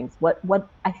of these things, what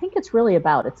I think it's really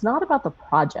about, it's not about the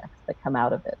projects that come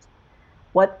out of it.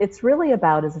 What it's really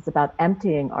about is it's about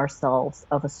emptying ourselves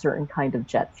of a certain kind of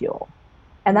jet fuel.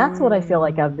 And that's what I feel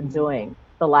like I've been doing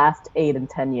the last 8 and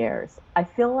 10 years. I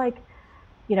feel like,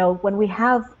 when we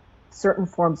have certain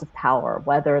forms of power,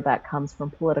 whether that comes from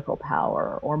political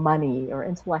power or money or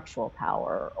intellectual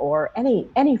power or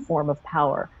any form of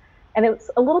power. And it's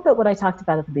a little bit what I talked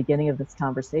about at the beginning of this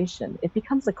conversation. It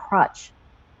becomes a crutch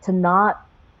to not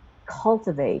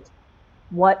cultivate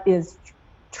what is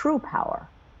true power.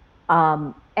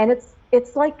 And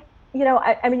it's like,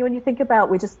 I mean, when you think about,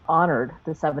 we just honored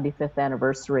the 75th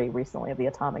anniversary recently of the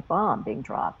atomic bomb being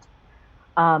dropped.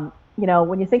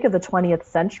 When you think of the 20th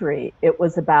century, it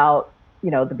was about,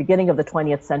 the beginning of the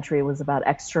 20th century was about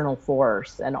external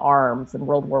force and arms and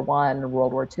World War I and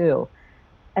World War II.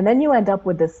 And then you end up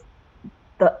with the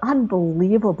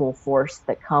unbelievable force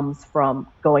that comes from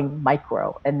going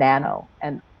micro and nano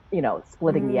and,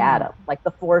 splitting the atom, like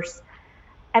the force.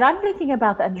 And I'm thinking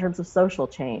about that in terms of social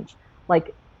change,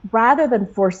 like rather than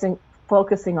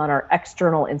focusing on our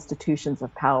external institutions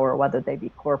of power, whether they be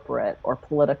corporate or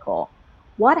political,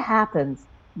 what happens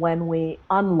when we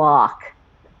unlock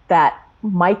that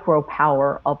micro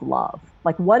power of love?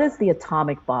 Like, what is the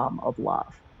atomic bomb of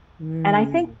love? And I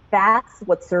think that's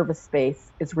what ServiceSpace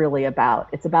is really about.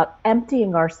 It's about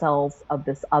emptying ourselves of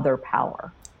this other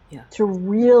power to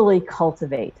really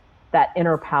cultivate that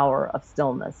inner power of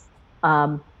stillness.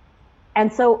 And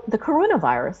so the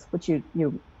coronavirus, which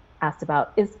you asked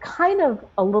about, is kind of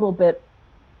a little bit,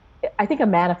 I think, a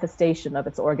manifestation of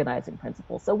its organizing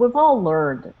principles. So we've all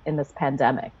learned in this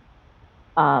pandemic,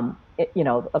 of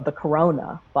the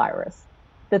coronavirus,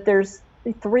 that there's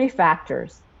 3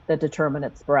 factors that determine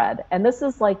its spread. And this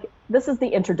is the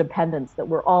interdependence that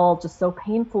we're all just so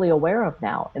painfully aware of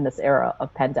now in this era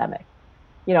of pandemic.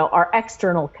 our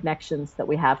external connections that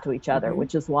we have to each other,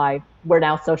 which is why we're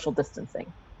now social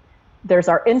distancing. There's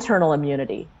our internal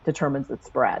immunity, determines its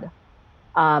spread.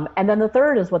 And then the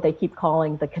third is what they keep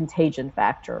calling the contagion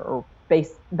factor, or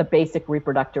the basic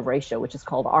reproductive ratio, which is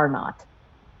called R-naught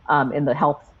in the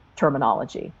health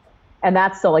terminology. And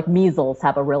that's so like measles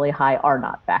have a really high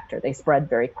R-naught factor. They spread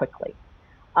very quickly.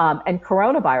 And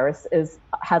coronavirus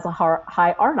has a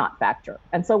high R-naught factor.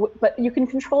 And so, but you can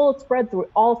control its spread through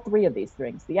all three of these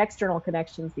things: the external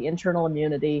connections, the internal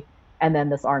immunity, and then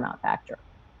this R-naught factor.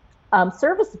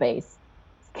 ServiceSpace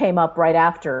came up right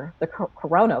after the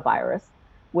coronavirus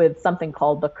with something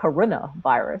called the karuna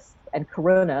virus. And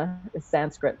karuna is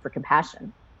Sanskrit for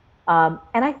compassion. And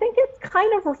I think it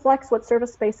kind of reflects what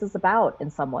ServiceSpace is about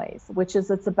in some ways, which is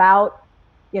it's about,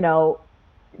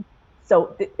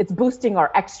 so it's boosting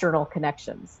our external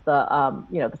connections,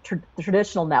 the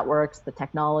traditional networks, the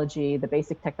technology, the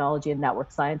basic technology and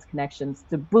network science connections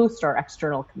to boost our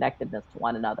external connectedness to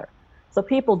one another. So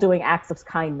people doing acts of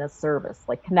kindness service,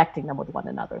 like connecting them with one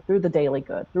another through the daily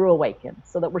good, through Awaken,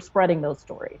 so that we're spreading those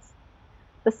stories.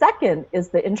 The second is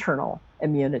the internal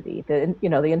immunity, the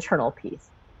internal piece.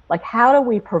 Like, how do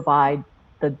we provide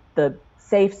the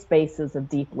safe spaces of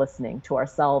deep listening to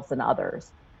ourselves and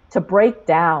others to break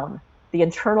down the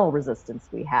internal resistance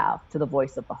we have to the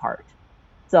voice of the heart?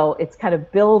 So it's kind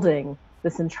of building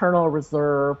this internal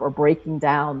reserve or breaking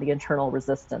down the internal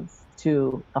resistance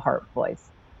to the heart voice.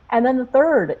 And then the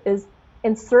third is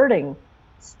inserting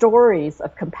stories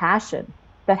of compassion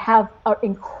that have an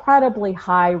incredibly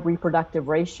high reproductive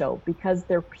ratio because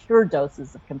they're pure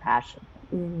doses of compassion.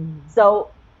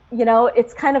 So,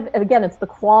 it's kind of, again, it's the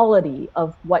quality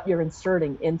of what you're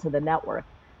inserting into the network.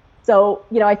 So,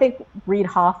 I think Reid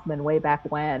Hoffman, way back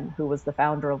when, who was the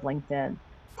founder of LinkedIn,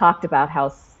 talked about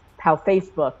how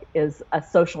Facebook is a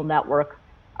social network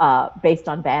based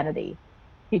on vanity.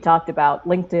 He talked about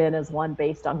LinkedIn as one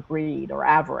based on greed or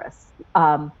avarice.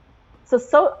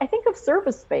 So I think of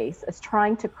ServiceSpace as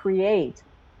trying to create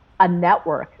a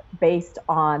network based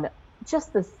on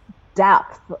just this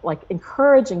depth, like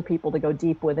encouraging people to go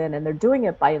deep within, and they're doing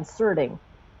it by inserting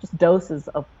just doses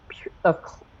of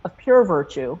pure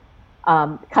virtue,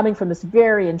 coming from this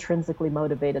very intrinsically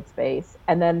motivated space,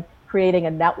 and then creating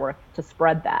a network to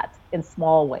spread that in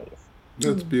small ways.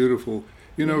 That's beautiful.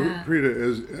 Preeta,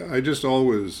 as I just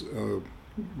always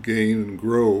gain and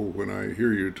grow when I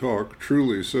hear you talk,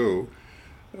 truly so.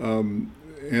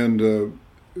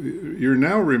 You're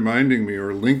now reminding me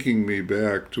or linking me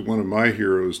back to one of my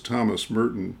heroes, Thomas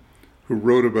Merton, who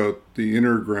wrote about the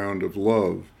inner ground of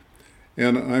love.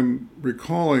 And I'm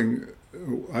recalling,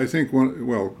 I think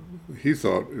he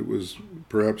thought it was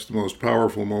perhaps the most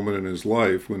powerful moment in his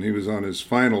life when he was on his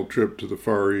final trip to the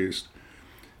Far East.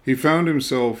 He found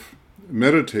himself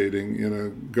meditating in a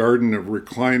garden of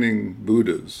reclining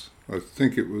Buddhas. I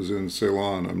think it was in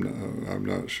Ceylon. I'm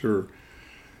not sure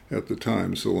at the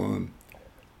time, Ceylon.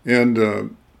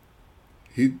 And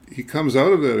he comes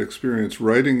out of that experience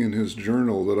writing in his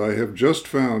journal that I have just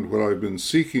found what I've been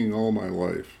seeking all my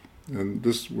life. And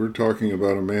we're talking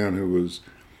about a man who was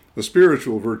a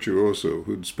spiritual virtuoso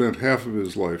who'd spent half of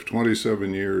his life,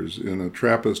 27 years, in a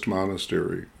Trappist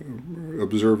monastery,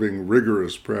 observing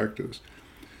rigorous practice.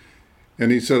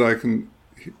 And he said, I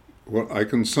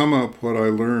can sum up what I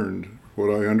learned, what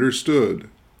I understood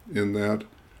in that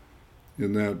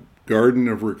garden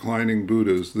of reclining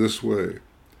Buddhas this way: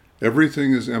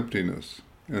 everything is emptiness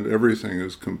and everything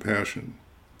is compassion.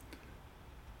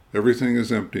 Everything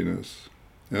is emptiness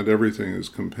and everything is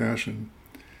compassion.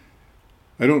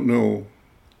 I don't know,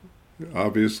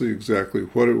 obviously, exactly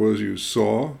what it was you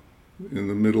saw in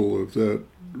the middle of that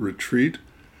retreat,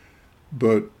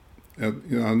 but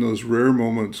on those rare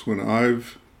moments when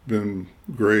I've been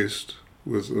graced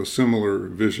with a similar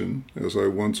vision, as I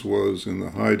once was in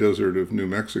the high desert of New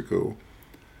Mexico,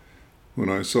 when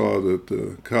I saw that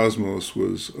the cosmos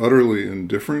was utterly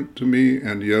indifferent to me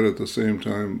and yet at the same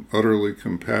time utterly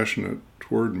compassionate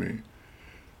toward me,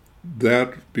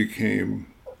 that became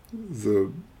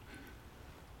the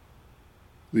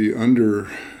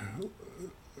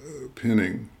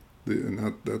underpinning.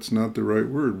 That's not the right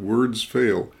word. Words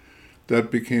fail.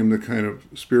 That became the kind of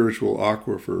spiritual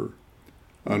aquifer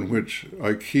on which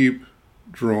I keep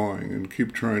drawing and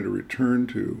keep trying to return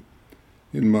to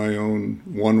in my own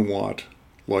 1-watt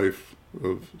life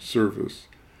of service.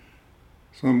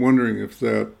 So I'm wondering if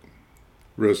that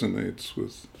resonates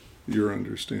with your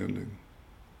understanding.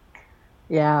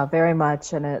 Yeah, very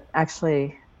much. And it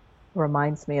actually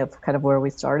reminds me of kind of where we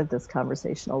started this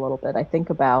conversation a little bit. I think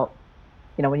about,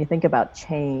 when you think about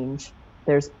change,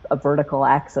 there's a vertical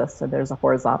axis and there's a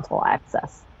horizontal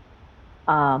axis.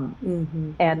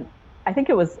 And I think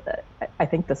it was, I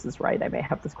think this is right, I may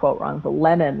have this quote wrong, but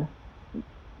Lenin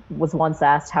was once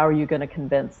asked, how are you going to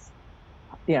convince,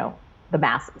 the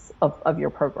masses of your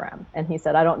program? And he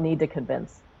said, I don't need to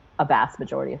convince a vast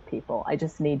majority of people. I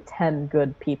just need 10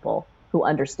 good people who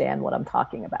understand what I'm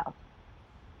talking about.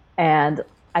 And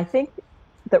I think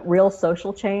that real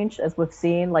social change, as we've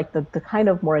seen, like the kind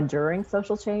of more enduring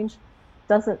social change,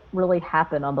 doesn't really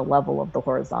happen on the level of the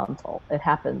horizontal. It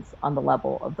happens on the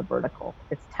level of the vertical.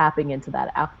 It's tapping into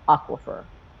that aquifer.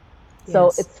 Yes. So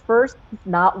it's first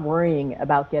not worrying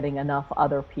about getting enough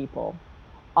other people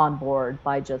on board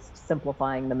by just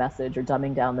simplifying the message or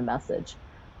dumbing down the message.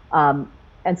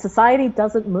 And society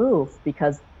doesn't move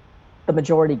because the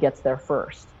majority gets there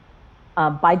first.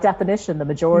 By definition, the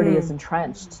majority is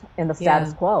entrenched in the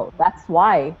status quo. That's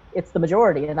why it's the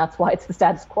majority, and that's why it's the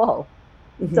status quo.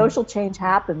 Social change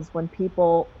happens when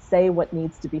people say what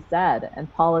needs to be said,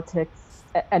 and politics,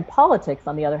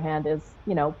 on the other hand,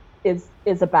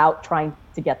 is about trying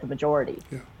to get the majority.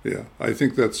 Yeah. I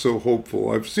think that's so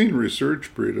hopeful. I've seen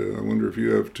research, Preeta, I wonder if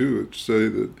you have too,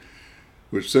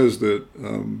 which says that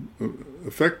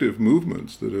effective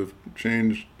movements that have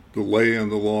changed the lay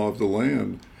and the law of the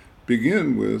land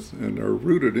begin with and are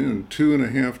rooted in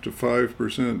 2.5% to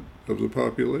 5% of the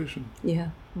population. Yeah.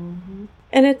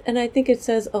 And I think it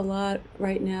says a lot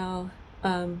right now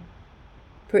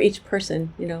for each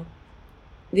person,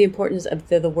 the importance of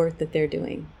the work that they're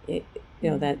doing.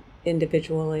 That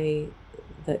individually,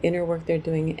 the inner work they're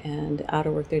doing and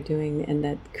outer work they're doing, and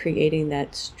that creating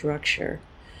that structure.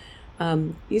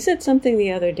 You said something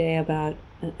the other day about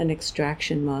an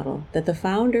extraction model, that the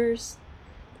founders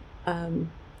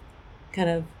kind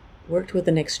of worked with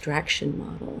an extraction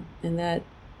model, and that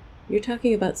you're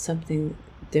talking about something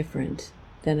different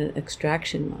than an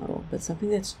extraction model, but something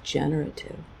that's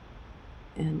generative.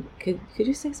 And could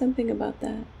you say something about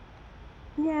that?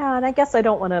 Yeah, and I guess I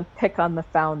don't want to pick on the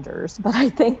founders, but I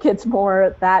think it's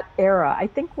more that era. I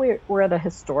think we're at a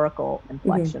historical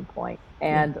inflection point,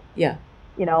 and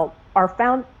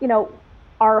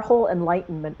our whole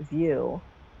Enlightenment view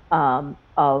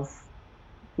of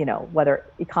whether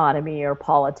economy or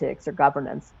politics or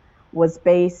governance was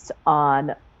based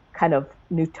on kind of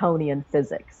Newtonian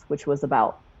physics, which was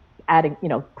about adding,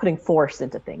 putting force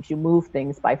into things. You move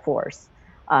things by force.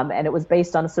 And it was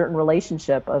based on a certain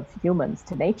relationship of humans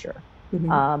to nature.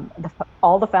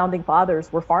 All the founding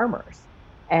fathers were farmers.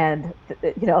 And,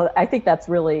 I think that's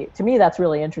really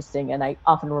interesting. And I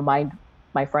often remind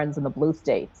my friends in the blue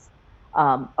states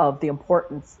of the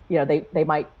importance, they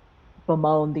might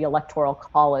bemoan the Electoral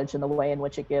College and the way in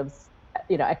which it gives,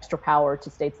 extra power to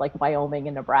states like Wyoming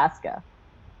and Nebraska.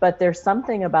 But there's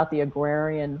something about the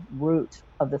agrarian root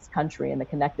of this country and the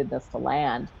connectedness to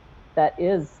land that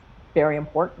is very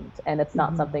important. And it's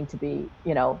not something to be,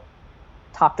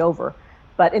 talked over.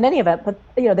 But in any event,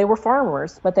 they were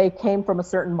farmers, but they came from a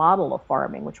certain model of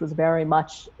farming, which was very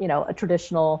much, a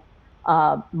traditional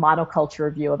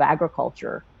monoculture view of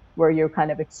agriculture, where you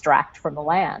kind of extract from the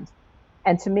land.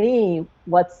 And to me,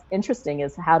 what's interesting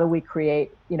is how do we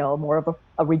create, more of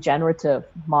a regenerative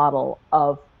model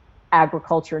of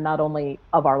agriculture, not only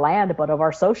of our land, but of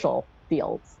our social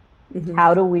fields?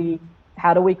 How do we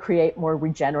create more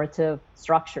regenerative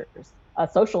structures, a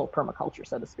social permaculture,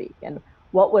 so to speak? And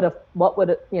what would a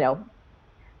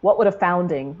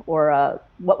founding or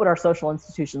what would our social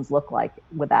institutions look like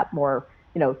with that more,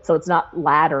 so it's not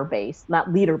leader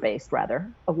based rather,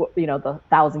 the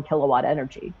 1,000 kilowatt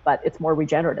energy, but it's more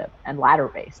regenerative and ladder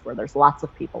based, where there's lots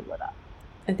of people lit up.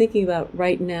 I'm thinking about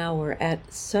right now, we're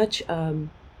at such a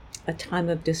time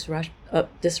of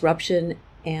disruption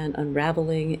and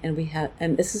unraveling,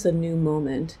 and this is a new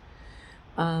moment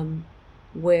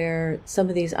where some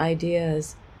of these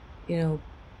ideas, I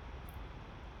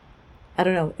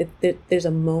don't know, there's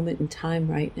a moment in time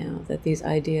right now that these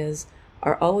ideas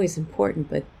are always important,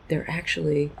 but they're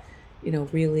actually,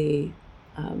 really,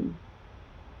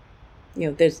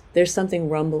 there's something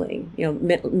rumbling.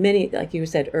 Many, like you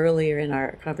said earlier in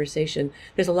our conversation,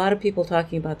 there's a lot of people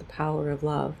talking about the power of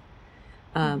love,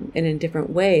 and in different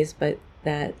ways, but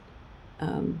that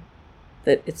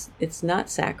it's not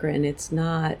saccharine, it's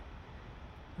not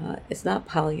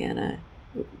Pollyanna.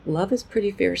 Love is pretty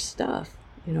fierce stuff,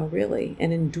 really,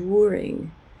 and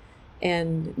enduring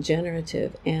and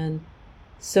generative. And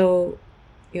so,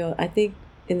 I think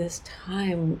in this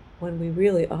time when we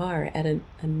really are at a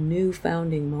new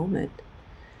founding moment,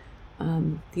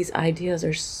 these ideas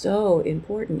are so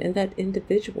important, and that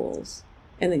individuals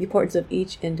and the importance of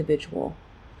each individual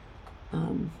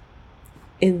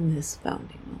in this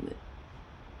founding moment.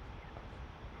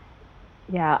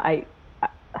 Yeah,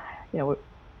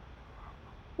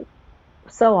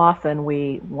 so often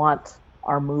we want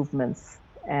our movements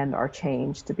and our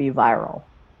change to be viral.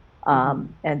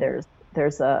 And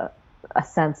there's a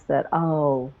sense that,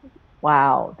 oh,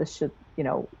 wow, this should,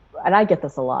 and I get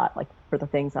this a lot, like for the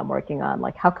things I'm working on,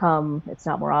 like how come it's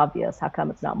not more obvious? How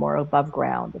come it's not more above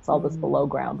ground? It's all this below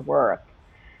ground work.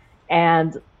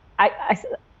 And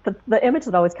the image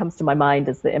that always comes to my mind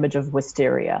is the image of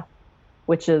wisteria,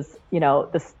 which is,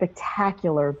 the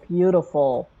spectacular,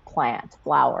 beautiful plant,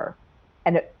 flower,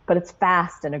 but it's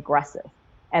fast and aggressive,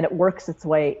 and it works its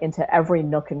way into every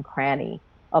nook and cranny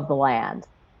of the land.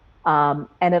 And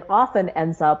it often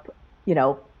ends up,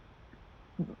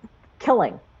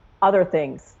 killing other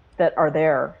things that are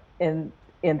there in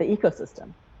the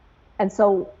ecosystem. And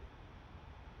so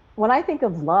when I think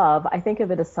of love, I think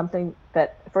of it as something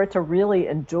that for it to really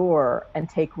endure and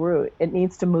take root, it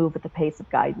needs to move at the pace of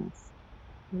guidance.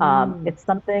 It's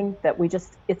something that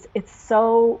it's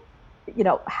so,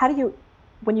 how do you,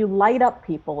 when you light up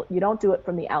people, you don't do it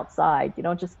from the outside. You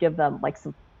don't just give them like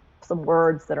some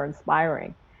words that are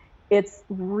inspiring. It's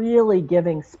really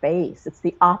giving space. It's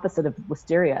the opposite of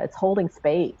wisteria. It's holding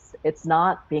space. It's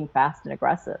not being fast and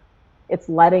aggressive. It's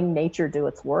letting nature do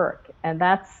its work. And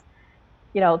that's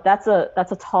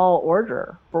a tall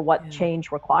order for what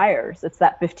change requires. It's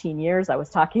that 15 years I was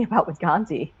talking about with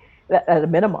Gandhi at a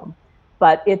minimum.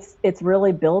 But it's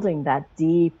really building that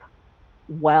deep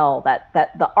well, that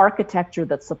the architecture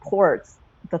that supports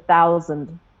the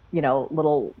 1,000,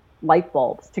 little light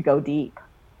bulbs to go deep.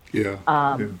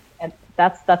 And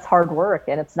that's hard work,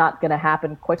 and it's not going to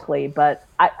happen quickly. But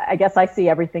I guess I see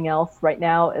everything else right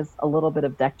now as a little bit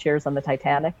of deck chairs on the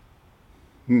Titanic.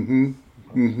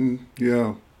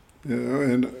 Yeah.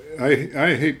 And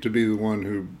I hate to be the one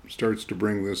who starts to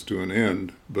bring this to an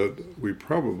end, but we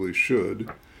probably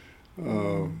should.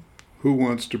 Who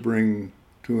wants to bring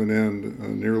to an end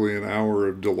nearly an hour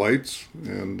of delights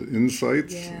and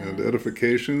insights and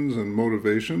edifications and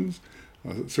motivations?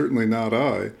 Certainly not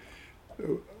I.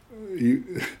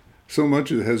 So much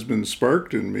has been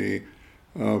sparked in me.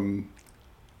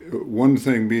 One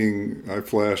thing being, I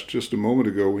flashed just a moment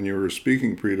ago when you were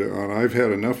speaking, Preeta, on I've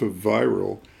had enough of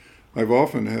viral. I've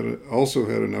often also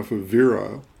had enough of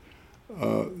virile.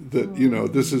 That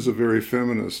this is a very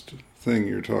feminist thing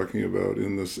you're talking about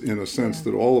in a sense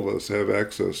that all of us have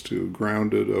access to,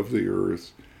 grounded of the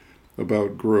earth,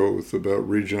 about growth, about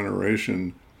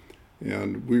regeneration.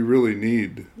 And we really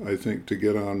need, I think, to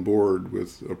get on board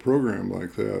with a program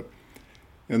like that.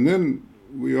 And then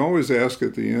we always ask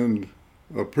at the end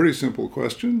a pretty simple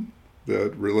question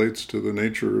that relates to the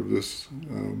nature of this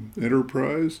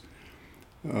enterprise.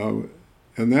 And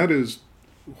that is,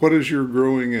 what is your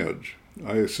growing edge?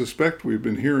 I suspect we've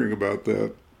been hearing about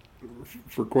that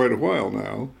for quite a while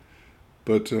now,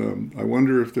 but I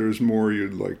wonder if there's more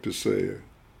you'd like to say.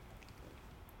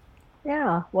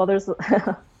 Yeah, well, there's,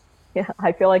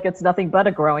 I feel like it's nothing but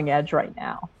a growing edge right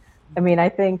now. I mean, I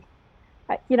think,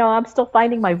 I'm still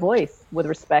finding my voice with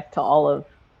respect to all of,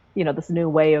 this new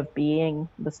way of being,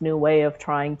 this new way of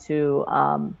trying to,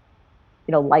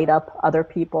 light up other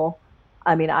people.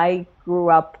 I mean, I grew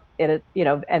up in it,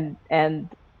 and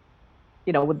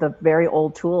with the very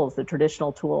old tools, the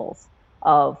traditional tools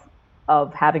of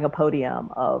having a podium,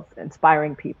 of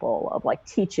inspiring people, of like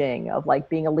teaching, of like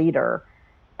being a leader.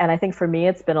 And I think for me,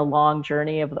 it's been a long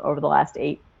journey over the last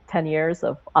 8-10 years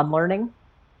of unlearning,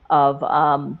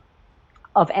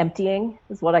 of emptying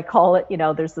is what I call it.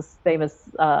 There's this famous,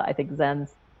 I think Zen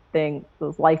thing,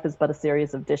 life is but a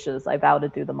series of dishes. I vow to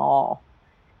do them all.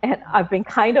 And I've been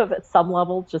kind of at some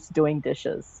level just doing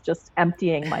dishes, just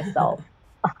emptying myself.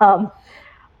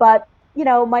 But,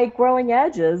 my growing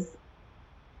edge is,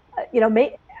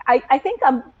 I think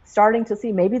I'm starting to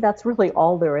see maybe that's really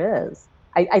all there is.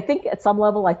 I think at some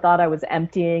level I thought I was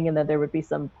emptying and that there would be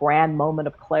some grand moment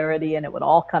of clarity and it would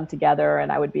all come together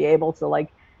and I would be able to like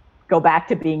go back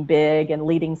to being big and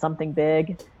leading something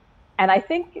big. And I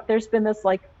think there's been this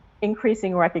like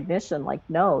increasing recognition, like,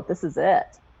 no, this is it.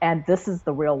 And this is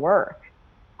the real work.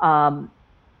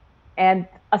 And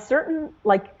a certain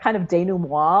like kind of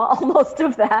denouement almost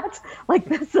of that, like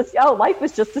this is, life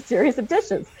is just a series of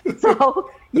dishes. So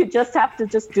you just have to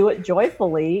just do it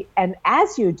joyfully. And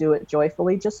as you do it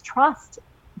joyfully, just trust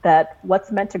that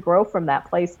what's meant to grow from that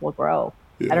place will grow.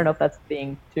 Yeah. I don't know if that's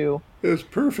being too... It's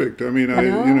perfect. I mean,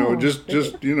 just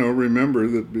remember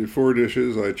that before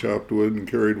dishes, I chopped wood and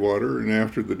carried water, and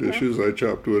after the dishes, I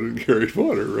chopped wood and carried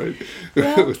water, right?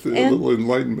 Yeah, with a little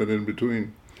enlightenment in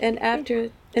between. And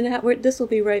this will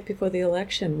be right before the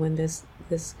election when this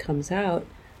comes out.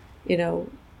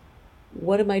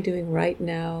 What am I doing right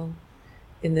now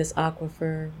in this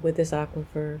aquifer, with this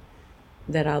aquifer?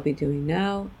 that I'll be doing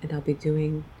now and I'll be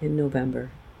doing in November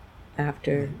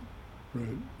after,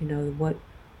 Right. you know,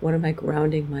 what am I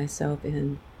grounding myself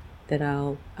in that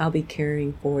I'll be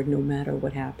carrying forward no matter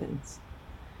what happens.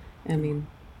 I mean,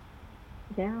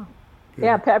 Yeah.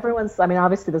 Yeah, everyone's, I mean,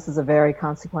 obviously this is a very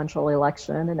consequential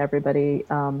election and everybody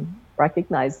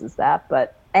recognizes that,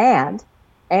 but, and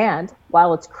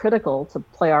while it's critical to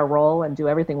play our role and do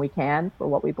everything we can for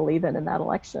what we believe in that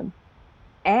election,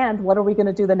 and what are we going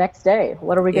to do the next day?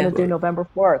 What are we going to do November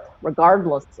 4th,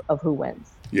 regardless of who wins?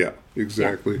 Yeah,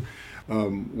 exactly.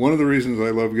 One of the reasons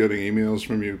I love getting emails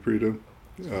from you, Preeta,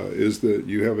 is that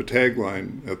you have a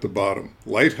tagline at the bottom.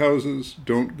 Lighthouses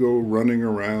don't go running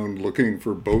around looking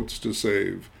for boats to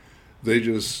save. They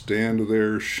just stand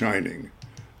there shining,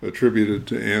 attributed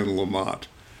to Anne Lamott.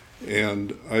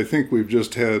 And I think we've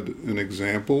just had an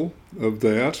example of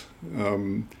that.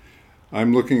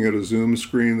 I'm looking at a Zoom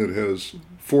screen that has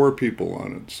 4 people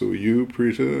on it. So you,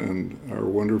 Preeta, and our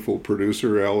wonderful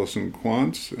producer, Allison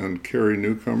Quantz, and Carrie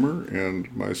Newcomer,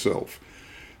 and myself.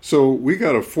 So we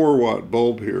got a 4-watt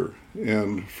bulb here.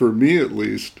 And for me, at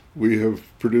least, we have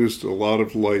produced a lot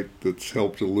of light that's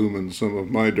helped illumine some of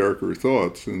my darker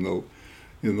thoughts in the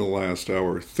last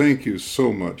hour. Thank you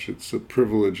so much. It's a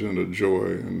privilege and a joy,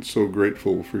 and so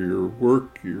grateful for your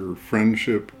work, your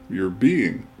friendship, your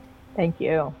being. Thank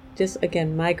you. Just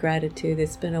again, my gratitude.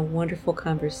 It's been a wonderful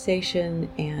conversation,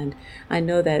 and I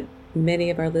know that many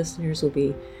of our listeners will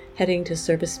be heading to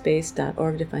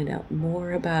servicespace.org to find out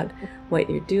more about what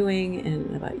you're doing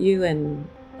and about you and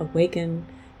Awaken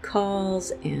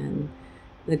Calls and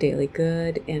the Daily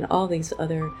Good and all these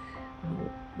other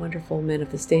wonderful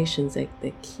manifestations that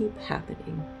keep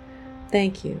happening.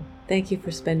 Thank you. Thank you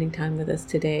for spending time with us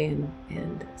today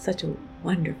and such a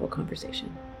wonderful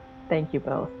conversation. Thank you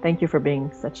both. Thank you for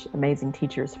being such amazing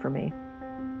teachers for me.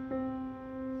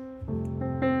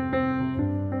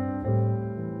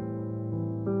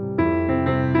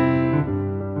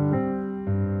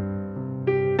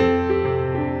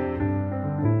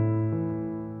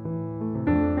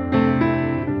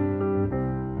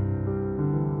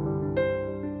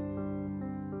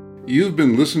 You've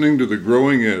been listening to The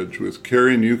Growing Edge with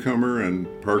Carrie Newcomer and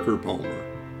Parker Palmer.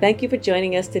 Thank you for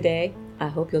joining us today. I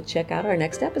hope you'll check out our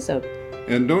next episode.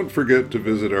 And don't forget to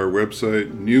visit our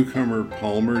website,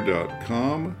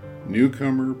 newcomerpalmer.com,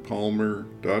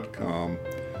 newcomerpalmer.com,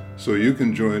 so you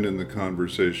can join in the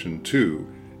conversation too.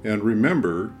 And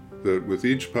remember that with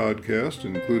each podcast,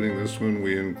 including this one,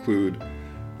 we include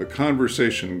a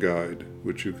conversation guide,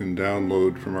 which you can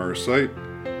download from our site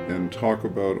and talk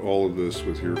about all of this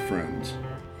with your friends.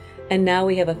 And now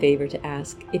we have a favor to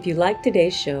ask. If you like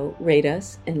today's show, rate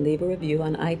us and leave a review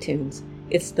on iTunes.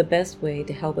 It's the best way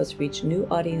to help us reach new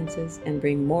audiences and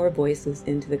bring more voices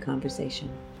into the conversation.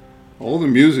 All the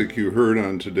music you heard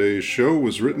on today's show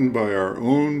was written by our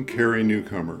own Carrie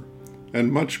Newcomer.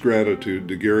 And much gratitude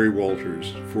to Gary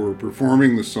Walters for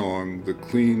performing the song, The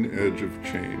Clean Edge of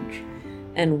Change.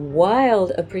 And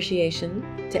wild appreciation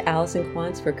to Allison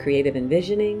Quantz for creative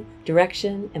envisioning,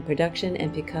 direction, and production,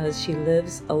 and because she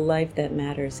lives a life that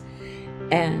matters,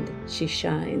 and she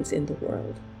shines in the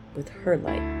world with her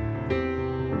light.